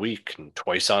day of the week and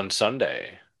twice on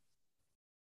Sunday.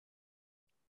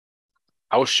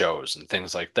 House shows and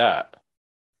things like that.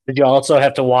 Did you also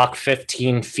have to walk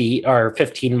 15 feet or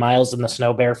 15 miles in the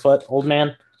snow barefoot, old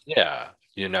man? Yeah,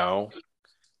 you know,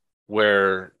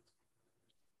 where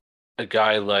a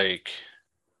guy like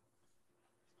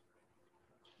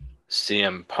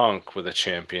CM Punk with a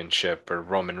championship or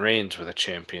Roman Reigns with a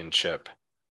championship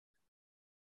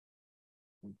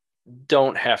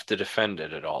don't have to defend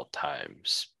it at all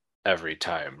times, every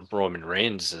time. Roman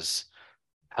Reigns has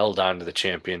held on to the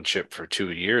championship for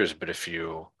 2 years, but if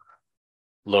you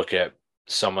look at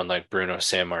someone like Bruno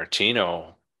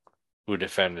Sammartino, who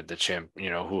defended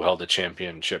who held the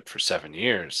championship for 7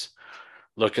 years,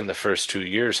 look in the first 2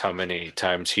 years how many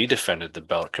times he defended the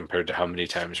belt compared to how many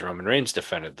times Roman Reigns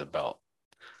defended the belt.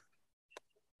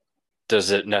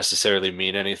 Does it necessarily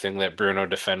mean anything that Bruno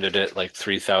defended it like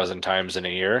 3,000 times in a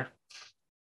year?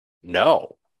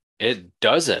 No, it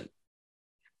doesn't.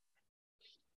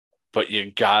 But you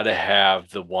gotta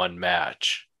have the one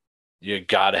match. You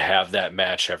gotta have that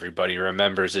match everybody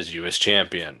remembers as you as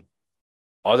champion.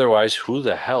 Otherwise, who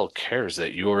the hell cares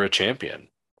that you are a champion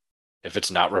if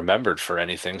it's not remembered for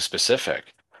anything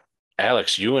specific?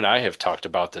 Alex, you and I have talked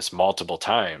about this multiple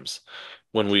times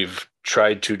when we've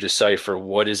tried to decipher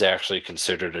what is actually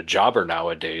considered a jobber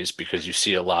nowadays, because you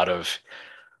see a lot of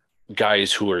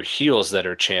guys who are heels that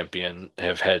are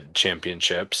have had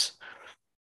championships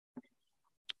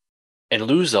and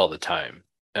lose all the time.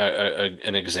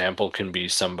 An example can be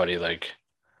somebody like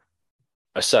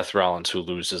a Seth Rollins who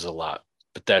loses a lot,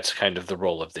 but that's kind of the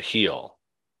role of the heel.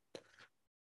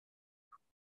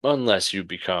 Unless you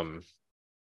become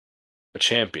a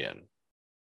champion.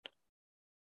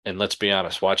 And let's be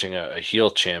honest, watching a heel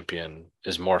champion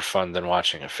is more fun than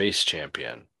watching a face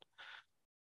champion.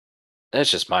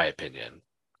 That's just my opinion.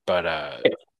 But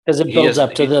because it builds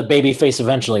up to the babyface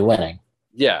eventually winning.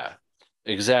 Yeah,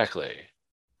 exactly.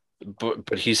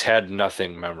 But he's had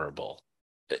nothing memorable.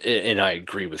 And I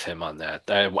agree with him on that.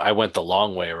 I went the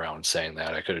long way around saying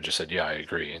that. I could have just said, yeah, I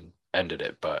agree, and ended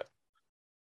it. But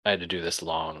I had to do this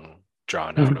long,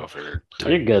 drawn out over.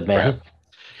 You're good, man.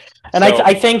 And so,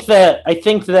 I think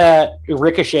that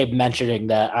Ricochet mentioning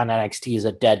that on NXT is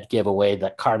a dead giveaway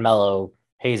that Carmelo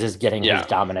Hayes is getting his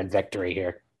dominant victory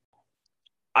here.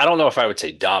 I don't know if I would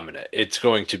say dominant. It's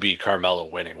going to be Carmelo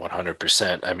winning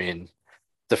 100%. I mean,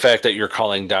 the fact that you're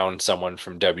calling down someone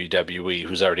from WWE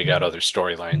who's already got other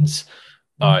storylines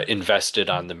invested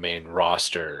on the main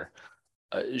roster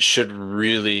should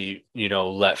really,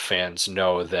 let fans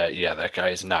know that, that guy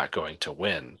is not going to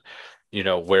win.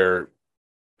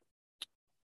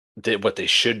 What they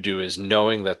should do is,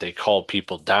 knowing that they call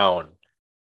people down,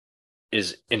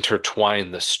 is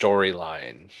intertwine the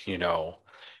storyline.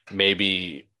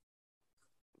 Maybe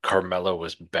Carmelo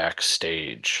was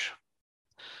backstage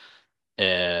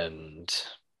and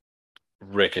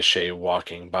Ricochet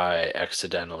walking by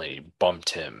accidentally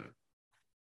bumped him,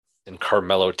 and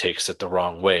Carmelo takes it the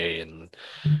wrong way, and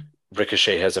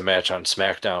Ricochet has a match on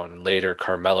SmackDown, and later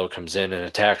Carmelo comes in and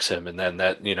attacks him, and then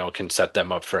that, can set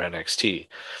them up for NXT.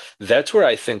 That's where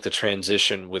I think the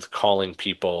transition with calling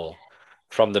people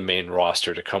from the main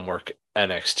roster to come work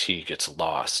NXT gets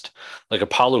lost. Like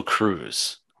Apollo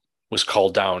Crews was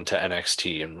called down to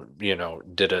NXT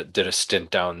and, did a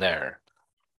stint down there.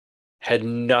 Had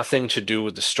nothing to do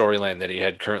with the storyline that he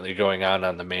had currently going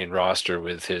on the main roster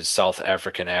with his South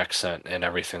African accent and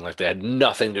everything like that. Had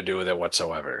nothing to do with it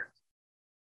whatsoever.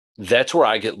 That's where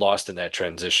I get lost in that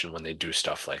transition when they do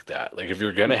stuff like that. Like, if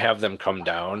you're going to have them come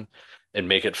down and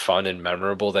make it fun and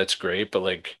memorable, that's great. But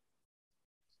like,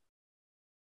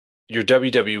 you're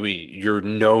WWE, you're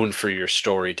known for your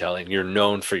storytelling. You're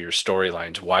known for your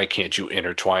storylines. Why can't you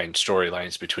intertwine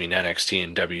storylines between NXT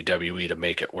and WWE to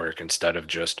make it work instead of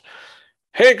just,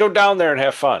 hey, go down there and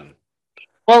have fun?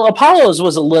 Well, Apollo's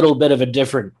was a little bit of a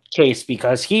different case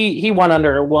because he went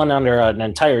under an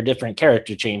entire different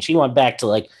character change. He went back to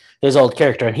like his old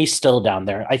character, and he's still down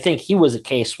there. I think he was a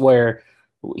case where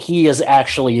he is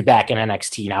actually back in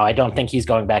NXT now. I don't think he's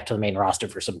going back to the main roster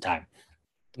for some time.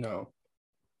 No.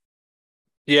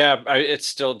 Yeah, it's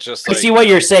still just I see what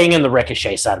you're saying in the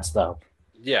Ricochet sense, though.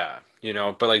 Yeah,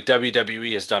 but like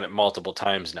WWE has done it multiple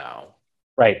times now.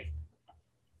 Right.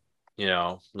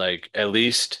 Like, at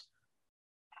least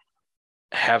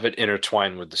have it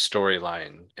intertwined with the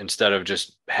storyline instead of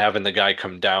just having the guy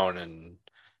come down and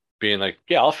being like,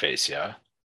 yeah, I'll face you.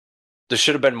 There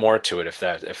should have been more to it if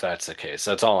that's the case.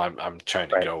 That's all I'm trying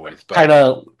to go with. But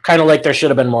kind of like there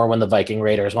should have been more when the Viking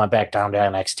Raiders went back down to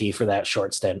NXT for that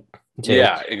short stint. Too.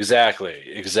 Yeah,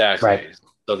 exactly. Right.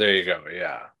 So there you go.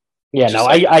 Yeah. Yeah.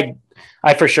 Just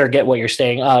I for sure get what you're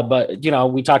saying. But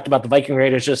we talked about the Viking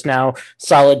Raiders just now.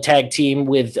 Solid tag team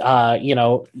with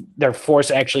their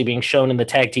force actually being shown in the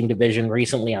tag team division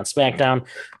recently on SmackDown.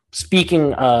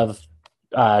 Speaking of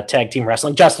tag team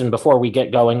wrestling, Justin, before we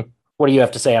get going, what do you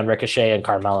have to say on Ricochet and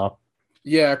Carmelo?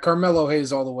 Yeah, Carmelo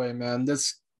Hayes all the way, man.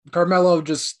 Carmelo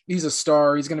he's a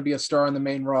star. He's going to be a star on the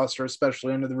main roster,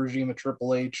 especially under the regime of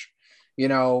Triple H.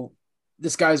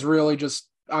 This guy's really just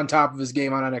on top of his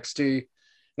game on NXT.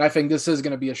 And I think this is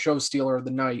going to be a show stealer of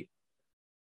the night.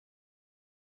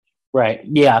 Right.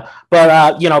 Yeah.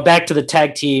 But, back to the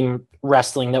tag team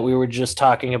wrestling that we were just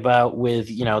talking about with,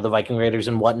 the Viking Raiders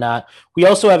and whatnot. We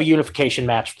also have a unification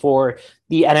match for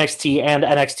the NXT and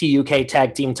NXT UK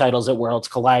tag team titles at Worlds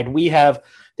Collide. We have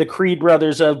the Creed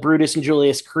brothers of Brutus and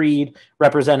Julius Creed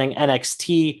representing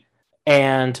NXT.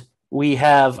 And we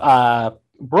have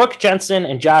Brooke Jensen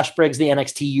and Josh Briggs, the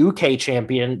NXT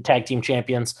UK tag team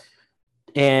champions.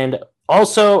 And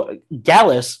also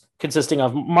Gallus, consisting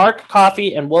of Mark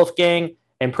Coffey and Wolfgang,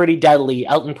 and Pretty Deadly,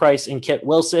 Elton Price and Kit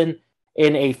Wilson,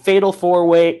 in a fatal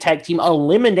four-way tag team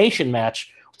elimination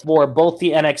match for both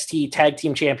the NXT tag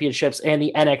team championships and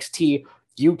the NXT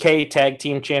UK tag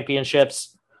team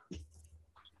championships.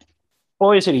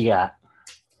 Boys, who do you got?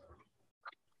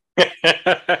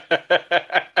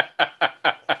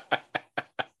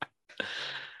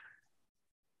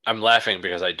 I'm laughing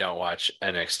because I don't watch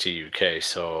NXT UK,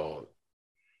 so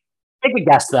take a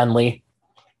guess then, Lee.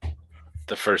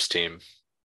 The first team.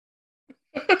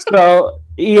 So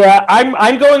yeah,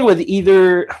 I'm going with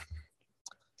either.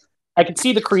 I could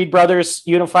see the Creed brothers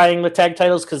unifying the tag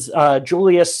titles because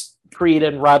Julius Creed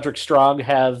and Roderick Strong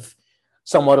have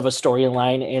somewhat of a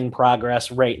storyline in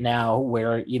progress right now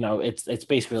where, it's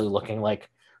basically looking like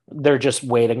they're just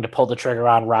waiting to pull the trigger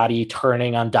on Roddy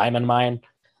turning on Diamond Mine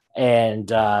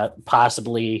and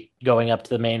possibly going up to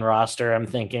the main roster, I'm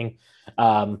thinking.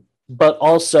 But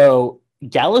also,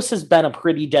 Gallus has been a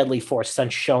pretty deadly force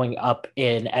since showing up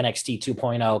in NXT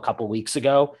 2.0 a couple weeks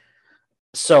ago.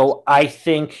 So I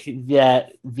think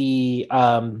that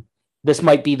this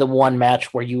might be the one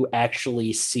match where you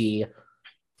actually see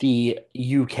the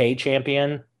UK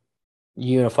champion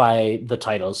unify the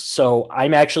titles. So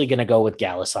I'm actually going to go with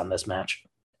Gallus on this match.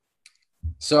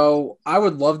 So I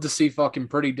would love to see fucking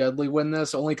Pretty Deadly win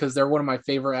this, only because they're one of my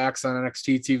favorite acts on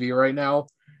NXT TV right now.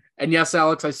 And yes,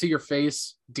 Alex, I see your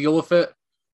face. Deal with it.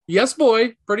 Yes,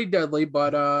 boy, Pretty Deadly,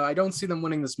 but I don't see them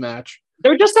winning this match.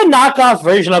 They're just a knockoff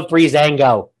version of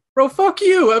Breezango. Bro, fuck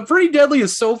you. Pretty Deadly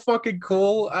is so fucking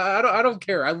cool. I don't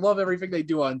care. I love everything they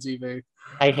do on TV.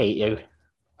 I hate you.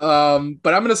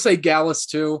 But I'm gonna say Gallus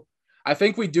too. I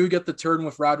think we do get the turn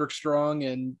with Roderick Strong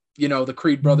and the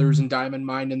Creed brothers and Diamond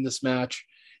Mine in this match,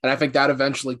 and I think that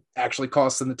eventually actually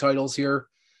costs them the titles here.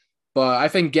 But I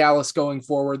think Gallus going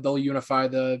forward, they'll unify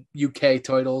the UK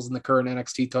titles and the current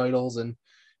NXT titles and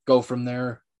go from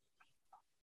there.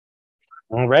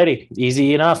 Alrighty,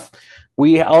 easy enough.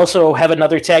 We also have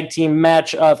another tag team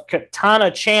match of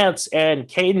Katana Chance and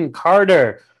Caden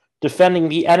Carter defending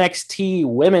the NXT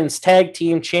Women's Tag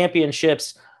Team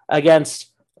Championships against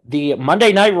the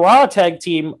Monday Night Raw tag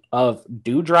team of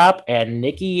Doudrop and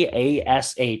Nikki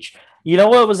ASH. You know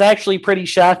what was actually pretty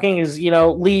shocking is,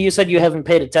 Lee, you said you haven't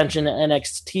paid attention to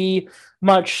NXT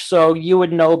much, so you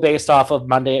would know based off of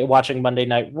watching Monday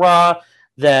Night Raw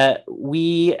that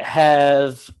we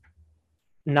have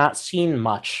not seen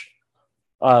much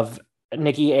of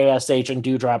Nikki ASH and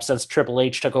Doudrop since Triple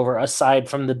H took over, aside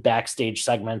from the backstage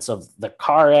segments of the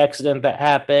car accident that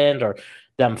happened or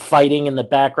them fighting in the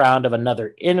background of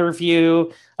another interview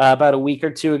about a week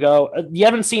or two ago. You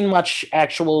haven't seen much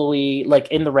actually like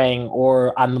in the ring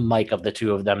or on the mic of the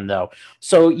two of them though.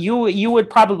 So you would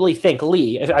probably think,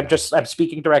 Lee, I'm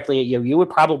speaking directly at you, you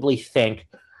would probably think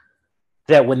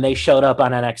that when they showed up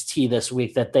on NXT this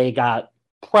week that they got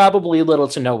probably little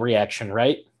to no reaction,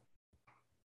 right?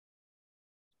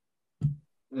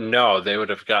 No, they would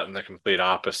have gotten the complete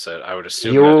opposite. I would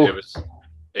assume that it was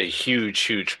a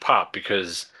huge pop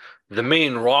because the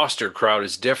main roster crowd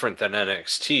is different than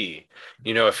NXT.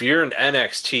 If you're an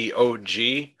NXT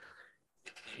OG,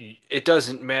 it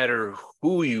doesn't matter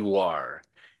who you are.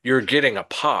 You're getting a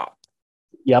pop.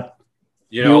 Yep.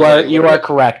 You are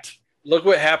correct. Look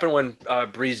what happened when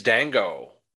Breezango.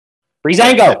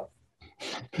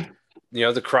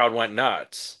 The crowd went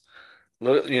nuts.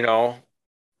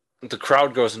 The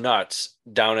crowd goes nuts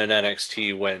down in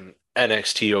NXT when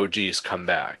NXT OGs come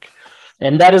back.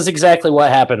 And that is exactly what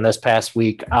happened this past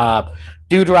week.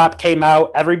 Doudrop came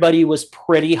out. Everybody was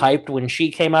pretty hyped when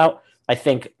she came out. I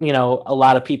think, a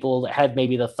lot of people had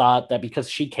maybe the thought that because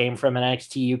she came from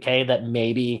NXT UK that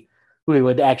maybe we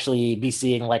would actually be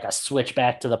seeing like a switch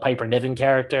back to the Piper Niven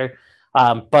character.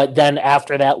 But then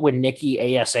after that, when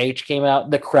Nikki ASH came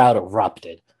out, the crowd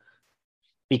erupted.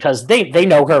 Because they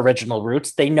know her original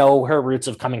roots. They know her roots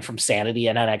of coming from Sanity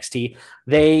and NXT.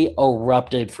 They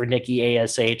erupted for Nikki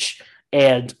ASH.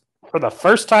 And for the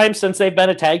first time since they've been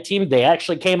a tag team, they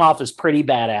actually came off as pretty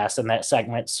badass in that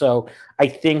segment. So I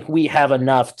think we have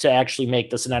enough to actually make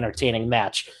this an entertaining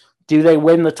match. Do they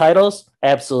win the titles?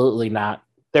 Absolutely not.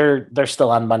 They're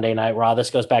still on Monday Night Raw. This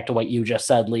goes back to what you just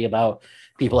said, Lee, about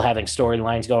people having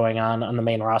storylines going on the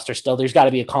main roster still. There's got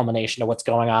to be a culmination of what's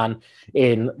going on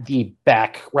in the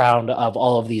background of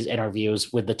all of these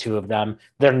interviews with the two of them.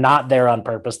 They're not there on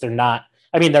purpose. They're not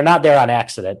there on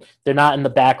accident. They're not in the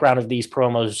background of these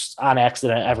promos on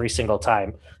accident every single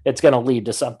time. It's going to lead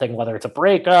to something, whether it's a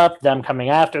breakup, them coming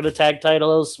after the tag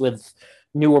titles with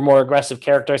newer, more aggressive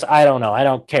characters. I don't know. I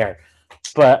don't care.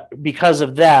 But because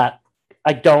of that,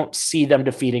 I don't see them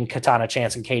defeating Katana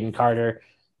Chance and Caden Carter.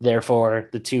 Therefore,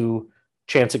 the two,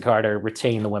 Chance and Carter,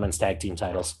 retain the women's tag team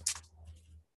titles.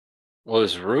 Well,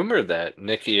 there's rumor that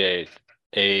Nikki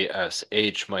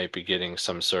ASH might be getting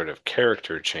some sort of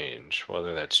character change.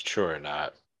 Whether that's true or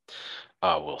not,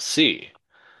 we'll see.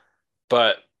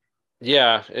 But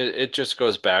yeah, it just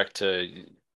goes back to,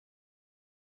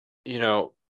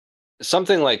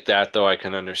 something like that, though, I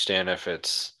can understand if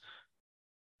it's,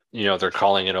 they're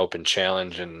calling an open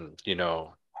challenge and,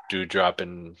 Doudrop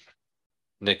and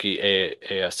Nikki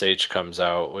ASH comes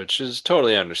out, which is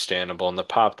totally understandable. And the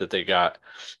pop that they got,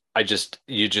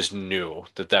 you just knew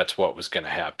that that's what was going to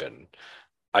happen.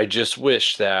 I just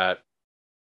wish that,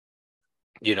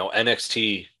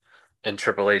 NXT And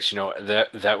Triple H,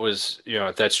 that was,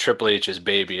 that's Triple H's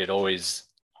baby. It always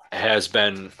has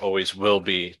been, always will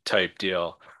be type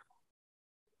deal.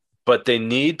 But they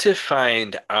need to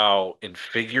find out and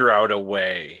figure out a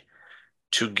way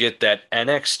to get that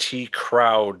NXT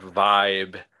crowd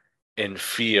vibe and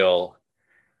feel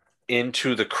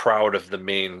into the crowd of the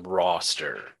main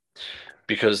roster.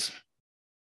 Because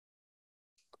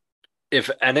if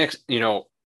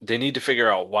they need to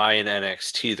figure out why in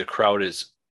NXT the crowd is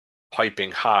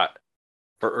piping hot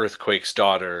for Earthquake's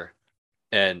daughter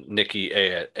and Nikki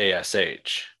ASH. They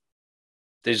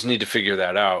just need to figure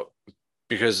that out,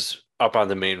 because up on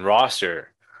the main roster,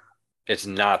 it's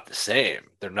not the same.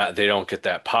 They don't get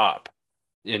that pop.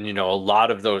 And, a lot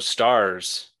of those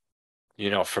stars,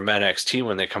 from NXT,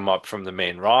 when they come up from the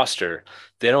main roster,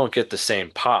 they don't get the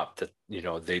same pop that,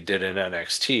 they did in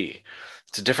NXT.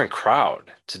 It's a different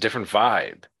crowd. It's a different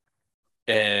vibe.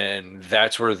 And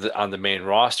that's where on the main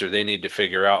roster, they need to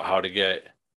figure out how to get,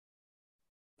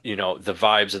 the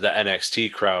vibes of the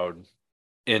NXT crowd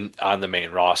on the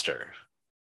main roster.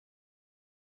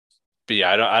 But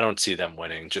yeah, I don't see them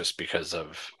winning just because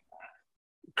of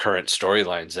current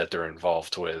storylines that they're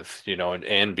involved with,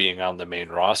 and being on the main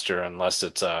roster, unless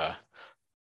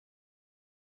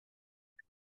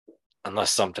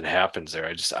something happens there.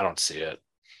 I don't see it.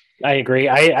 I agree.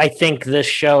 I think this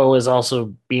show is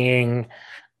also being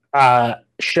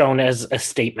shown as a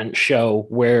statement show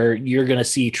where you're going to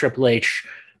see Triple H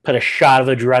put a shot of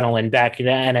adrenaline back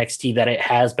into NXT that it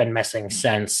has been missing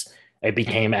since it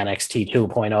became NXT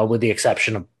 2.0, with the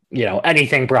exception of,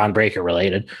 anything Braun Breaker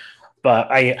related. But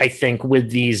I think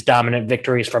with these dominant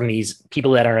victories from these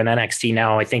people that are in NXT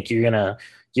now, I think you're gonna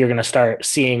start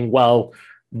seeing, well,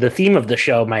 the theme of the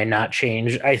show might not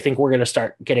change. I think we're going to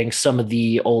start getting some of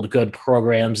the old good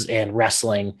programs and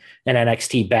wrestling in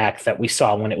NXT back that we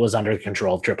saw when it was under the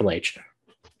control of Triple H.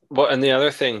 Well, and the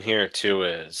other thing here too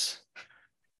is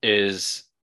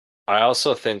I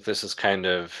also think this is kind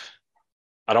of,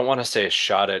 I don't want to say a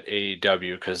shot at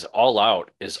AEW, because All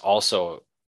Out is also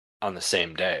on the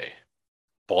same day,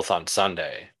 both on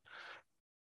Sunday.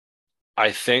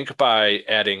 I think by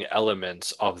adding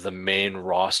elements of the main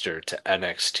roster to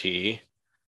NXT,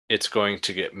 it's going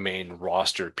to get main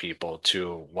roster people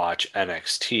to watch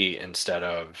NXT instead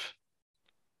of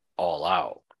All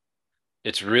Out.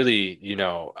 It's really,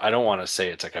 I don't want to say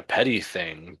it's like a petty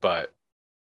thing, but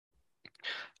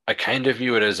I kind of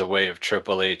view it as a way of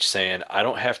Triple H saying, I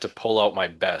don't have to pull out my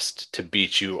best to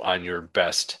beat you on your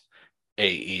best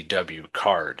AEW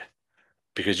card,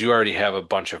 because you already have a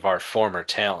bunch of our former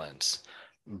talents,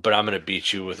 but I'm going to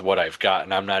beat you with what I've got,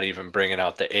 and I'm not even bringing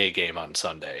out the A game on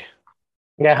Sunday.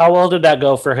 Yeah, how well did that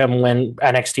go for him when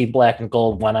NXT Black and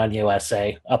Gold went on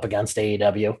USA up against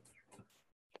AEW?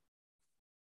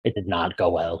 It did not go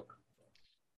well.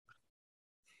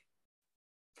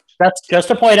 That's just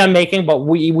a point I'm making, but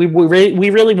we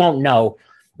really won't know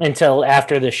until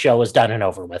after the show is done and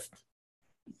over with.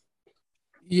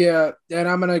 Yeah, and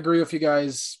I'm going to agree with you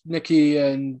guys. Nikki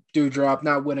and Doudrop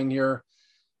not winning here.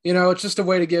 It's just a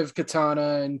way to give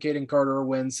Katana and Kaden Carter a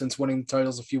win since winning the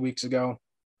titles a few weeks ago.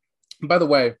 And by the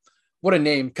way, what a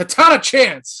name. Katana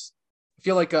Chance! I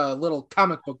feel like a little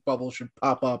comic book bubble should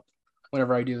pop up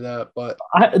whenever I do that. But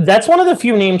that's one of the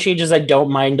few name changes I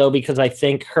don't mind, though, because I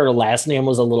think her last name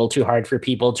was a little too hard for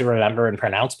people to remember and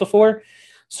pronounce before.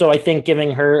 So I think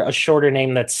giving her a shorter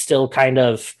name that's still kind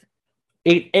of...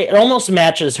 It almost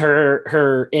matches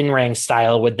her in-ring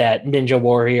style with that Ninja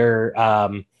Warrior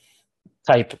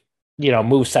type,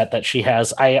 moveset that she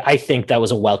has. I think that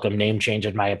was a welcome name change,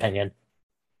 in my opinion.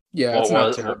 Yeah, it's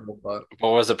not terrible. But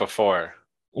what was it before?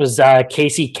 It was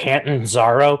Casey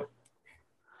Catanzaro.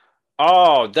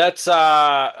 Oh, that's she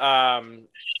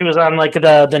was on like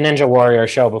the Ninja Warrior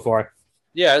show before.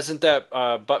 Yeah, isn't that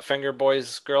Buttfinger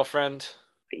Boy's girlfriend?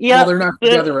 Yeah, well, they're not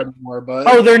together anymore.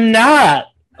 But they're not.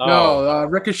 No,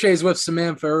 Ricochet's with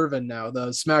Samantha Irvin now, the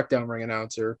SmackDown ring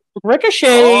announcer.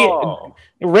 Ricochet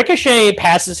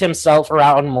passes himself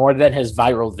around more than his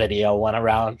viral video went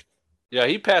around. Yeah,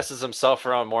 he passes himself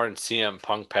around more than CM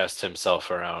Punk passed himself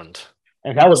around.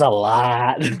 And that was a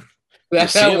lot.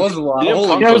 That was a lot.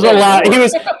 That was a lot.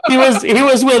 He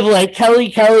was with like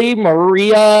Kelly,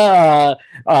 Maria,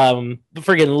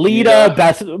 friggin' Lita,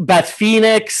 Beth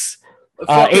Phoenix,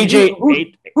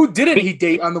 AJ. Who didn't he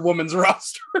date on the women's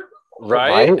roster?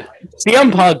 Right?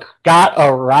 CM Punk got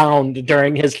around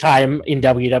during his time in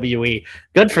WWE.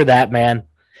 Good for that man.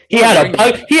 He had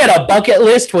a bucket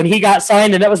list when he got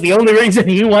signed, and that was the only reason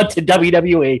he went to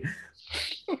WWE.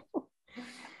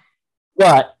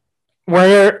 But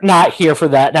We're not here for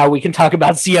that. Now we can talk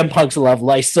about CM Punk's love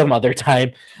life some other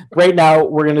time. Right now,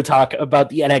 we're going to talk about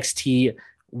the NXT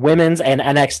Women's and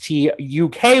NXT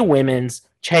UK Women's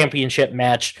Championship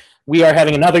match. We are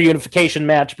having another unification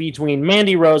match between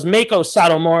Mandy Rose, Meiko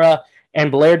Satomura,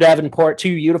 and Blair Davenport to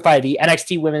unify the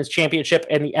NXT Women's Championship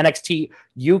and the NXT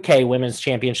UK Women's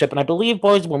Championship. And I believe,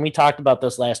 boys, when we talked about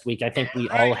this last week, I think we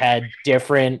all had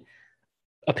different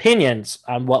opinions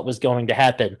on what was going to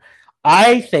happen.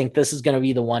 I think this is going to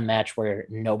be the one match where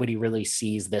nobody really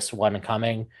sees this one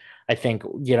coming. I think,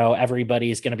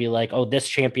 everybody's going to be like, oh, this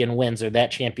champion wins or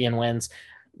that champion wins.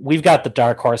 We've got the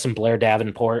dark horse in Blair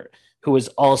Davenport, who is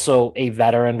also a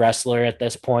veteran wrestler at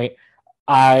this point.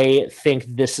 I think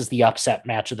this is the upset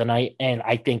match of the night, and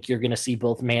I think you're going to see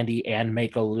both Mandy and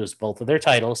Meiko lose both of their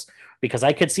titles, because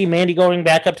I could see Mandy going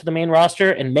back up to the main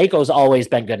roster, and Meiko's always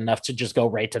been good enough to just go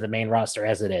right to the main roster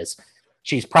as it is.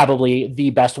 She's probably the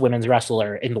best women's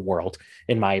wrestler in the world,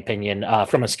 in my opinion,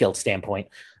 from a skilled standpoint.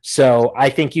 So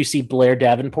I think you see Blair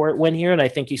Davenport win here, and I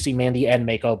think you see Mandy and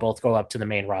Meiko both go up to the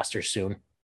main roster soon,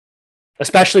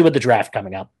 especially with the draft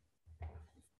coming up.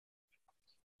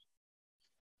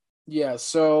 Yeah,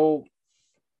 so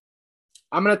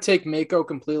I'm going to take Meiko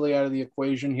completely out of the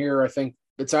equation here. I think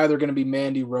it's either going to be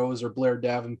Mandy Rose or Blair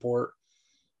Davenport.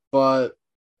 But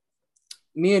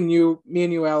me and you,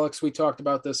 Alex, we talked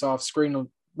about this off screen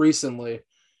recently.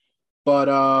 But,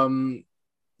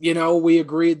 we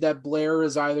agreed that Blair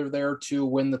is either there to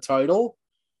win the title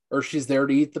or she's there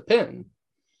to eat the pin.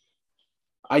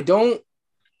 I don't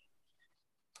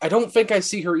think I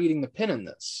see her eating the pin in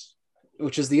this,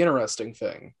 which is the interesting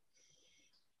thing.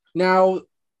 Now,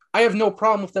 I have no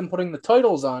problem with them putting the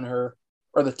titles on her,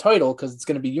 or the title, because it's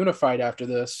going to be unified after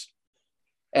this,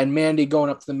 and Mandy going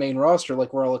up to the main roster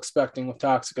like we're all expecting with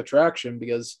Toxic Attraction,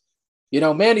 because,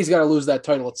 Mandy's got to lose that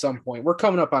title at some point. We're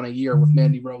coming up on a year with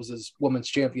Mandy Rose as Women's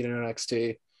Champion in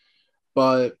NXT,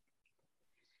 but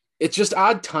it's just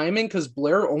odd timing because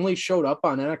Blair only showed up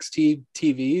on NXT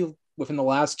TV within the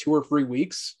last 2 or 3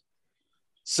 weeks.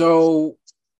 So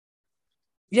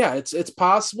yeah, it's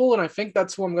possible, and I think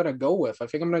that's who I'm going to go with. I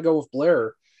think I'm going to go with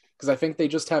Blair because I think they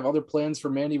just have other plans for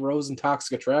Mandy Rose and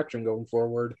Toxic Attraction going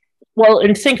forward. Well,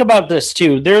 and think about this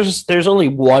too. There's only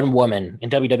one woman in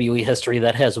WWE history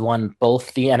that has won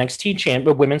both the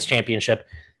NXT Women's Championship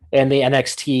and the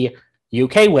NXT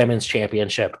UK Women's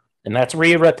Championship, and that's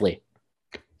Rhea Ripley.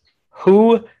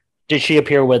 Who did she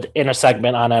appear with in a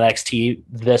segment on NXT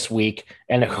this week,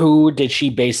 and who did she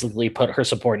basically put her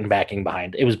support and backing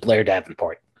behind? It was Blair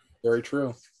Davenport. Very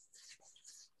true.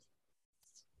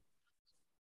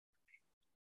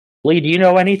 Lee, do you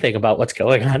know anything about what's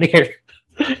going on here?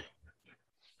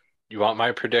 You want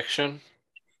my prediction?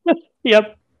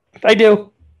 Yep, I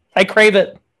do. I crave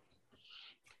it.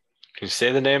 Can you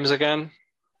say the names again?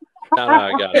 No,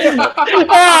 I got it.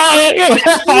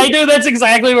 I knew that's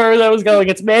exactly where that was going.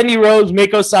 It's Mandy Rose,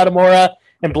 Meiko Satomura,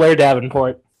 and Blair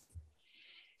Davenport.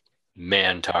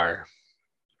 Mantar.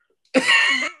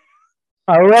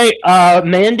 All right.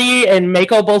 Mandy and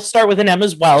Meiko both start with an M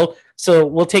as well. So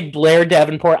we'll take Blair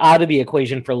Davenport out of the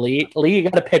equation for Lee. Lee, you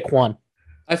got to pick one.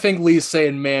 I think Lee's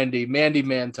saying Mandy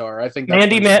Mantar. I think that's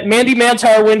Mandy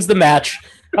Mantar wins the match.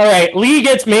 All right. Lee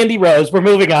gets Mandy Rose. We're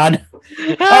moving on.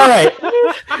 All right.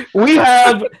 We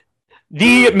have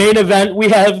the main event. We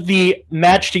have the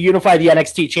match to unify the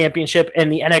NXT Championship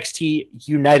and the NXT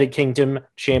United Kingdom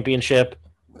Championship.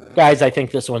 Guys, I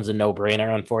think this one's a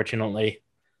no-brainer, unfortunately.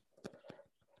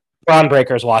 Braun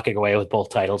Breaker's walking away with both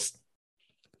titles.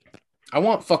 I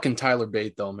want fucking Tyler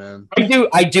Bate, though, man.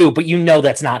 I do, but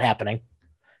that's not happening.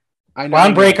 I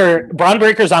know. Braun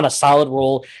Breaker's on a solid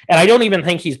roll, and I don't even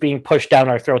think he's being pushed down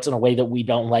our throats in a way that we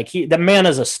don't like. The man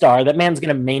is a star. That man's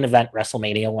going to main event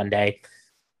WrestleMania one day,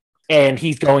 and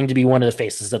he's going to be one of the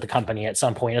faces of the company at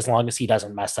some point, as long as he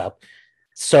doesn't mess up.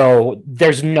 So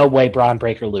there's no way Braun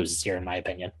Breaker loses here, in my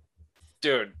opinion.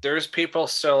 Dude, there's people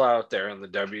still out there in the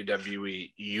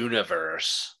WWE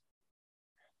universe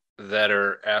that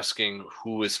are asking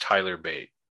who is Tyler Bate.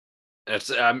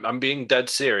 I'm being dead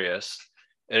serious.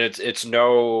 And it's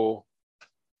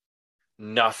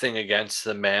nothing against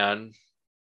the man.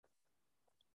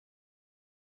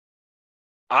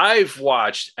 I've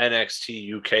watched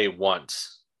NXT UK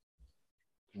once.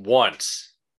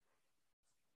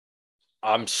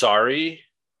 I'm sorry.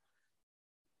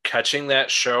 Catching that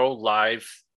show live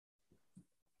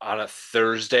on a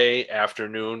Thursday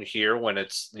afternoon here when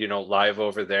it's, live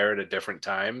over there at a different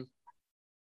time.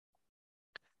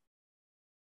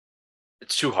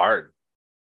 It's too hard.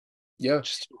 Yeah. It's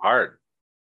just too hard.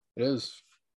 It is.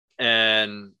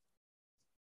 And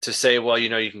to say, well,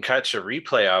 you can catch a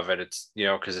replay of it, it's,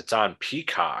 because it's on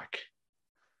Peacock.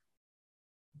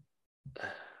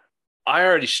 I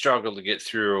already struggled to get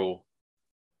through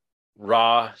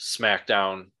Raw,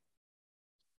 SmackDown.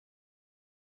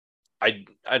 I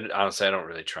honestly, I don't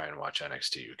really try and watch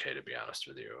NXT UK, to be honest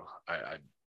with you.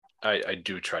 I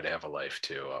do try to have a life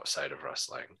too outside of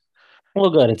wrestling. Well,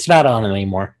 good. It's not on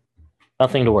anymore.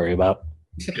 Nothing to worry about.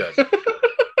 Good.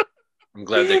 I'm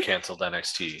glad they canceled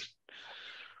NXT.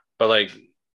 But like,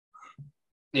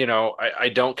 you know, I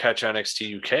don't catch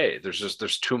NXT UK.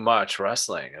 There's too much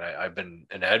wrestling, and I've been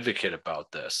an advocate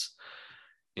about this.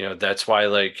 You know, that's why,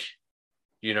 like,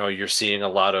 you know, you're seeing a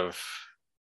lot of,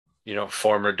 you know,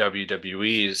 former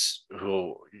WWEs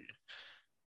who,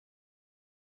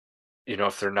 you know,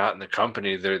 if they're not in the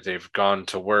company, they've gone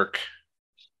to work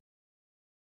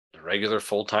regular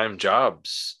full-time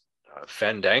jobs.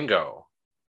 Fandango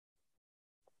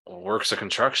works a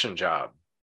construction job.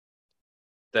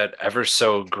 That ever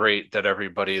so great that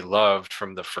everybody loved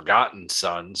from the Forgotten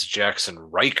Sons, Jackson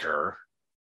Riker.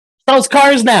 Sells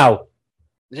cars now.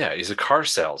 Yeah, he's a car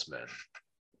salesman.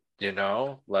 You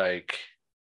know, like,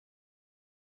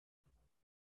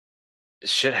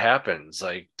 shit happens.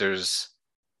 Like, there's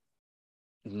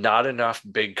not enough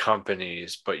big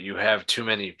companies, but you have too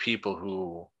many people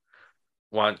who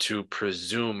want to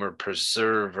presume or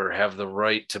preserve or have the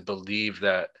right to believe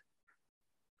that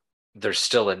there's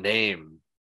still a name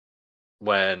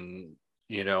when,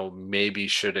 you know, maybe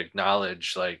should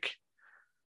acknowledge, like,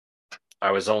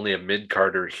 I was only a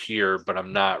mid-carder here, but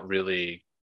I'm not going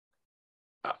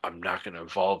to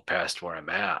evolve past where I'm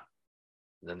at.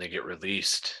 And then they get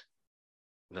released.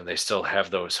 And then they still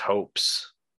have those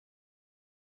hopes.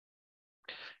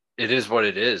 It is what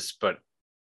it is, but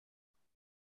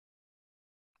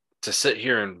to sit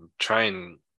here and try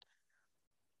and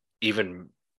even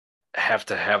have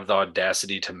to have the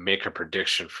audacity to make a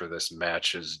prediction for this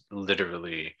match is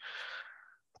literally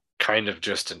kind of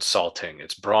just insulting.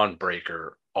 It's Braun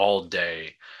Breaker all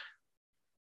day.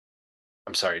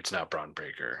 I'm sorry, it's not Braun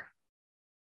Breaker.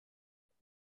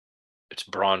 It's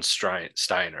Braun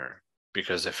Steiner,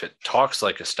 because if it talks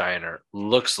like a Steiner,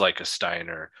 looks like a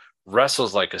Steiner,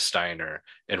 wrestles like a Steiner,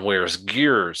 and wears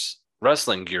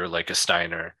wrestling gear like a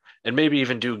Steiner, and maybe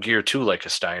even do gear 2 like a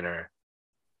Steiner,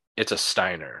 it's a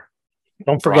Steiner.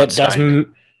 Don't forget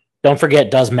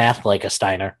does math like a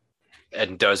Steiner.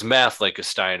 And does math like a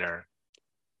Steiner.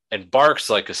 And barks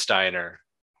like a Steiner.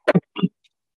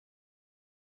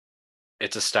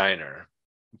 It's a Steiner.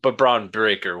 But Braun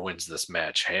Breaker wins this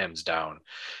match, hands down.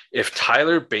 If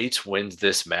Tyler Bates wins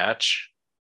this match,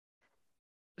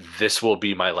 this will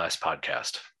be my last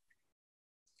podcast.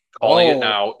 Calling it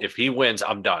now. If he wins,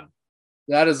 I'm done.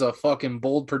 That is a fucking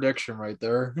bold prediction right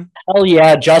there. Hell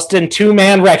yeah, Justin,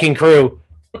 2-man wrecking crew.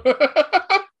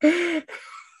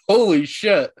 Holy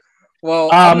shit. Well,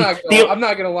 I'm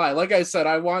not gonna lie. Like I said,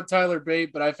 I want Tyler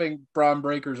Bate, but I think Braun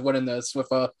Breaker's winning this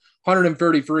with a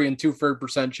 133 and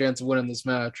 2% chance of winning this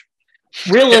match.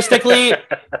 Realistically,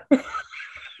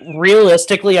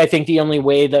 I think the only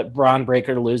way that Braun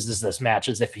Breaker loses this match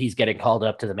is if he's getting called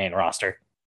up to the main roster.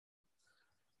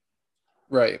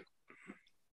 Right.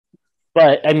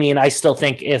 But I mean, I still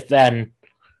think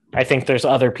I think there's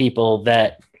other people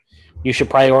that you should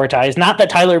prioritize. Not that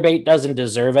Tyler Bate doesn't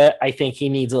deserve it. I think he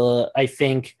needs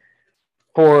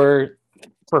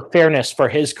for fairness for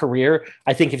his career,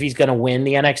 I think if he's going to win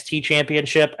the NXT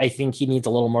championship, I think he needs a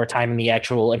little more time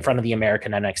in front of the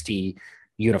American NXT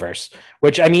universe,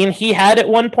 which, I mean, he had at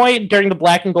one point during the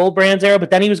Black and Gold brands era,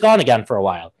 but then he was gone again for a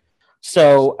while.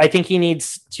 So I think he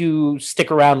needs to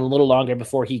stick around a little longer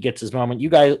before he gets his moment.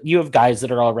 You have guys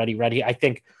that are already ready. I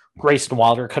think Grayson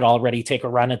Waller could already take a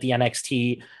run at the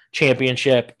NXT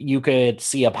championship. You could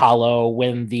see Apollo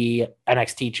win the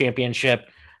NXT championship.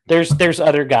 There's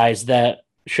other guys that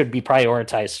should be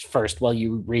prioritized first while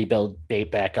you rebuild Bate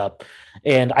back up.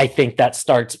 And I think that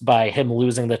starts by him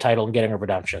losing the title and getting a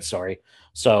redemption story.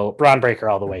 So Braun Breaker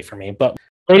all the way for me. But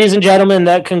ladies and gentlemen,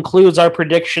 that concludes our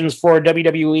predictions for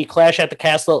WWE Clash at the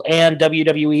Castle and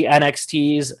WWE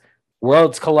NXT's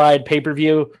Worlds Collide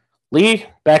pay-per-view. Lee,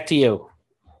 back to you.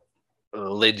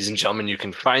 Ladies and gentlemen, you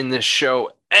can find this show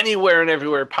anywhere and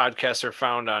everywhere podcasts are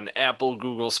found on Apple,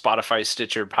 Google, Spotify,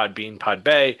 Stitcher, Podbean,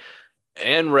 Podbay,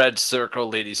 and Red Circle.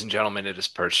 Ladies and gentlemen, it is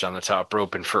perched on the top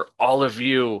rope. And for all of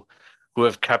you who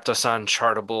have kept us on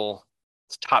Chartable,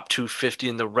 top 250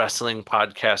 in the wrestling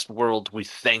podcast world, we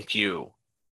thank you.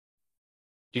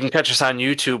 You can catch us on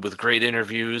YouTube with great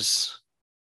interviews,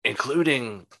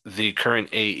 including the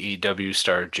current AEW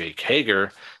star Jake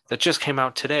Hager that just came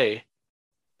out today.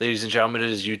 Ladies and gentlemen,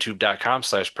 it is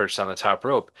youtube.com/perched on the top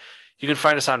rope. You can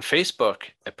find us on Facebook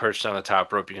at Perched on the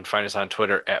Top Rope. You can find us on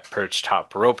Twitter at Perched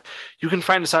Top Rope. You can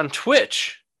find us on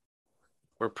Twitch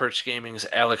where Perch Gaming's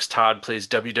Alex Todd plays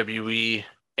WWE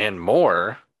and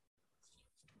more.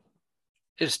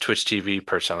 It is Twitch TV,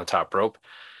 Perched on the Top Rope.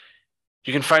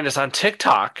 You can find us on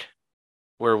TikTok,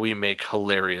 where we make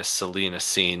hilarious Selena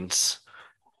scenes.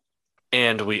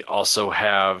 And we also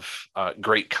have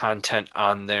great content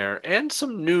on there and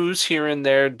some news here and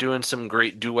there, doing some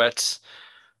great duets.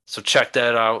 So check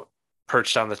that out,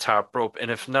 Perched on the Top Rope. And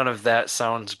if none of that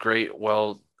sounds great,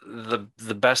 well,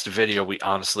 the best video we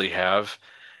honestly have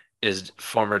is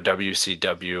former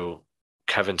WCW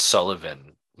Kevin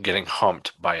Sullivan getting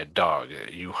humped by a dog.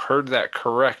 You heard that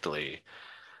correctly.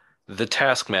 The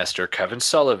Taskmaster, Kevin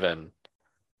Sullivan,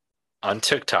 on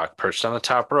TikTok, Perched on the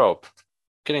Top Rope,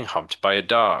 getting humped by a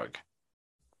dog.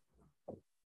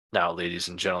 Now, ladies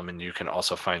and gentlemen, you can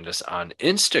also find us on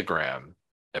Instagram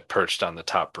at Perched on the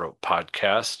Top Rope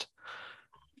Podcast.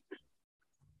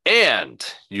 And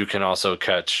you can also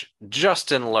catch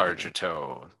Justin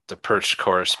Largetoe, the Perched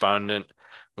correspondent,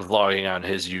 vlogging on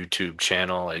his YouTube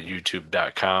channel at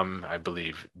youtube.com. I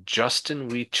believe Justin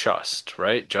We Trust,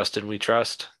 right? Justin We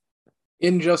Trust?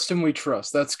 In Justin We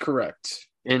Trust. That's correct.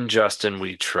 In Justin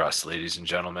We Trust, ladies and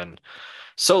gentlemen.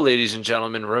 So, ladies and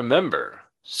gentlemen, remember,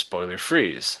 spoiler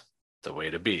freeze, the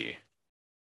way to be.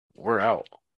 We're out.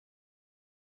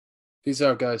 Peace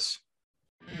out, guys.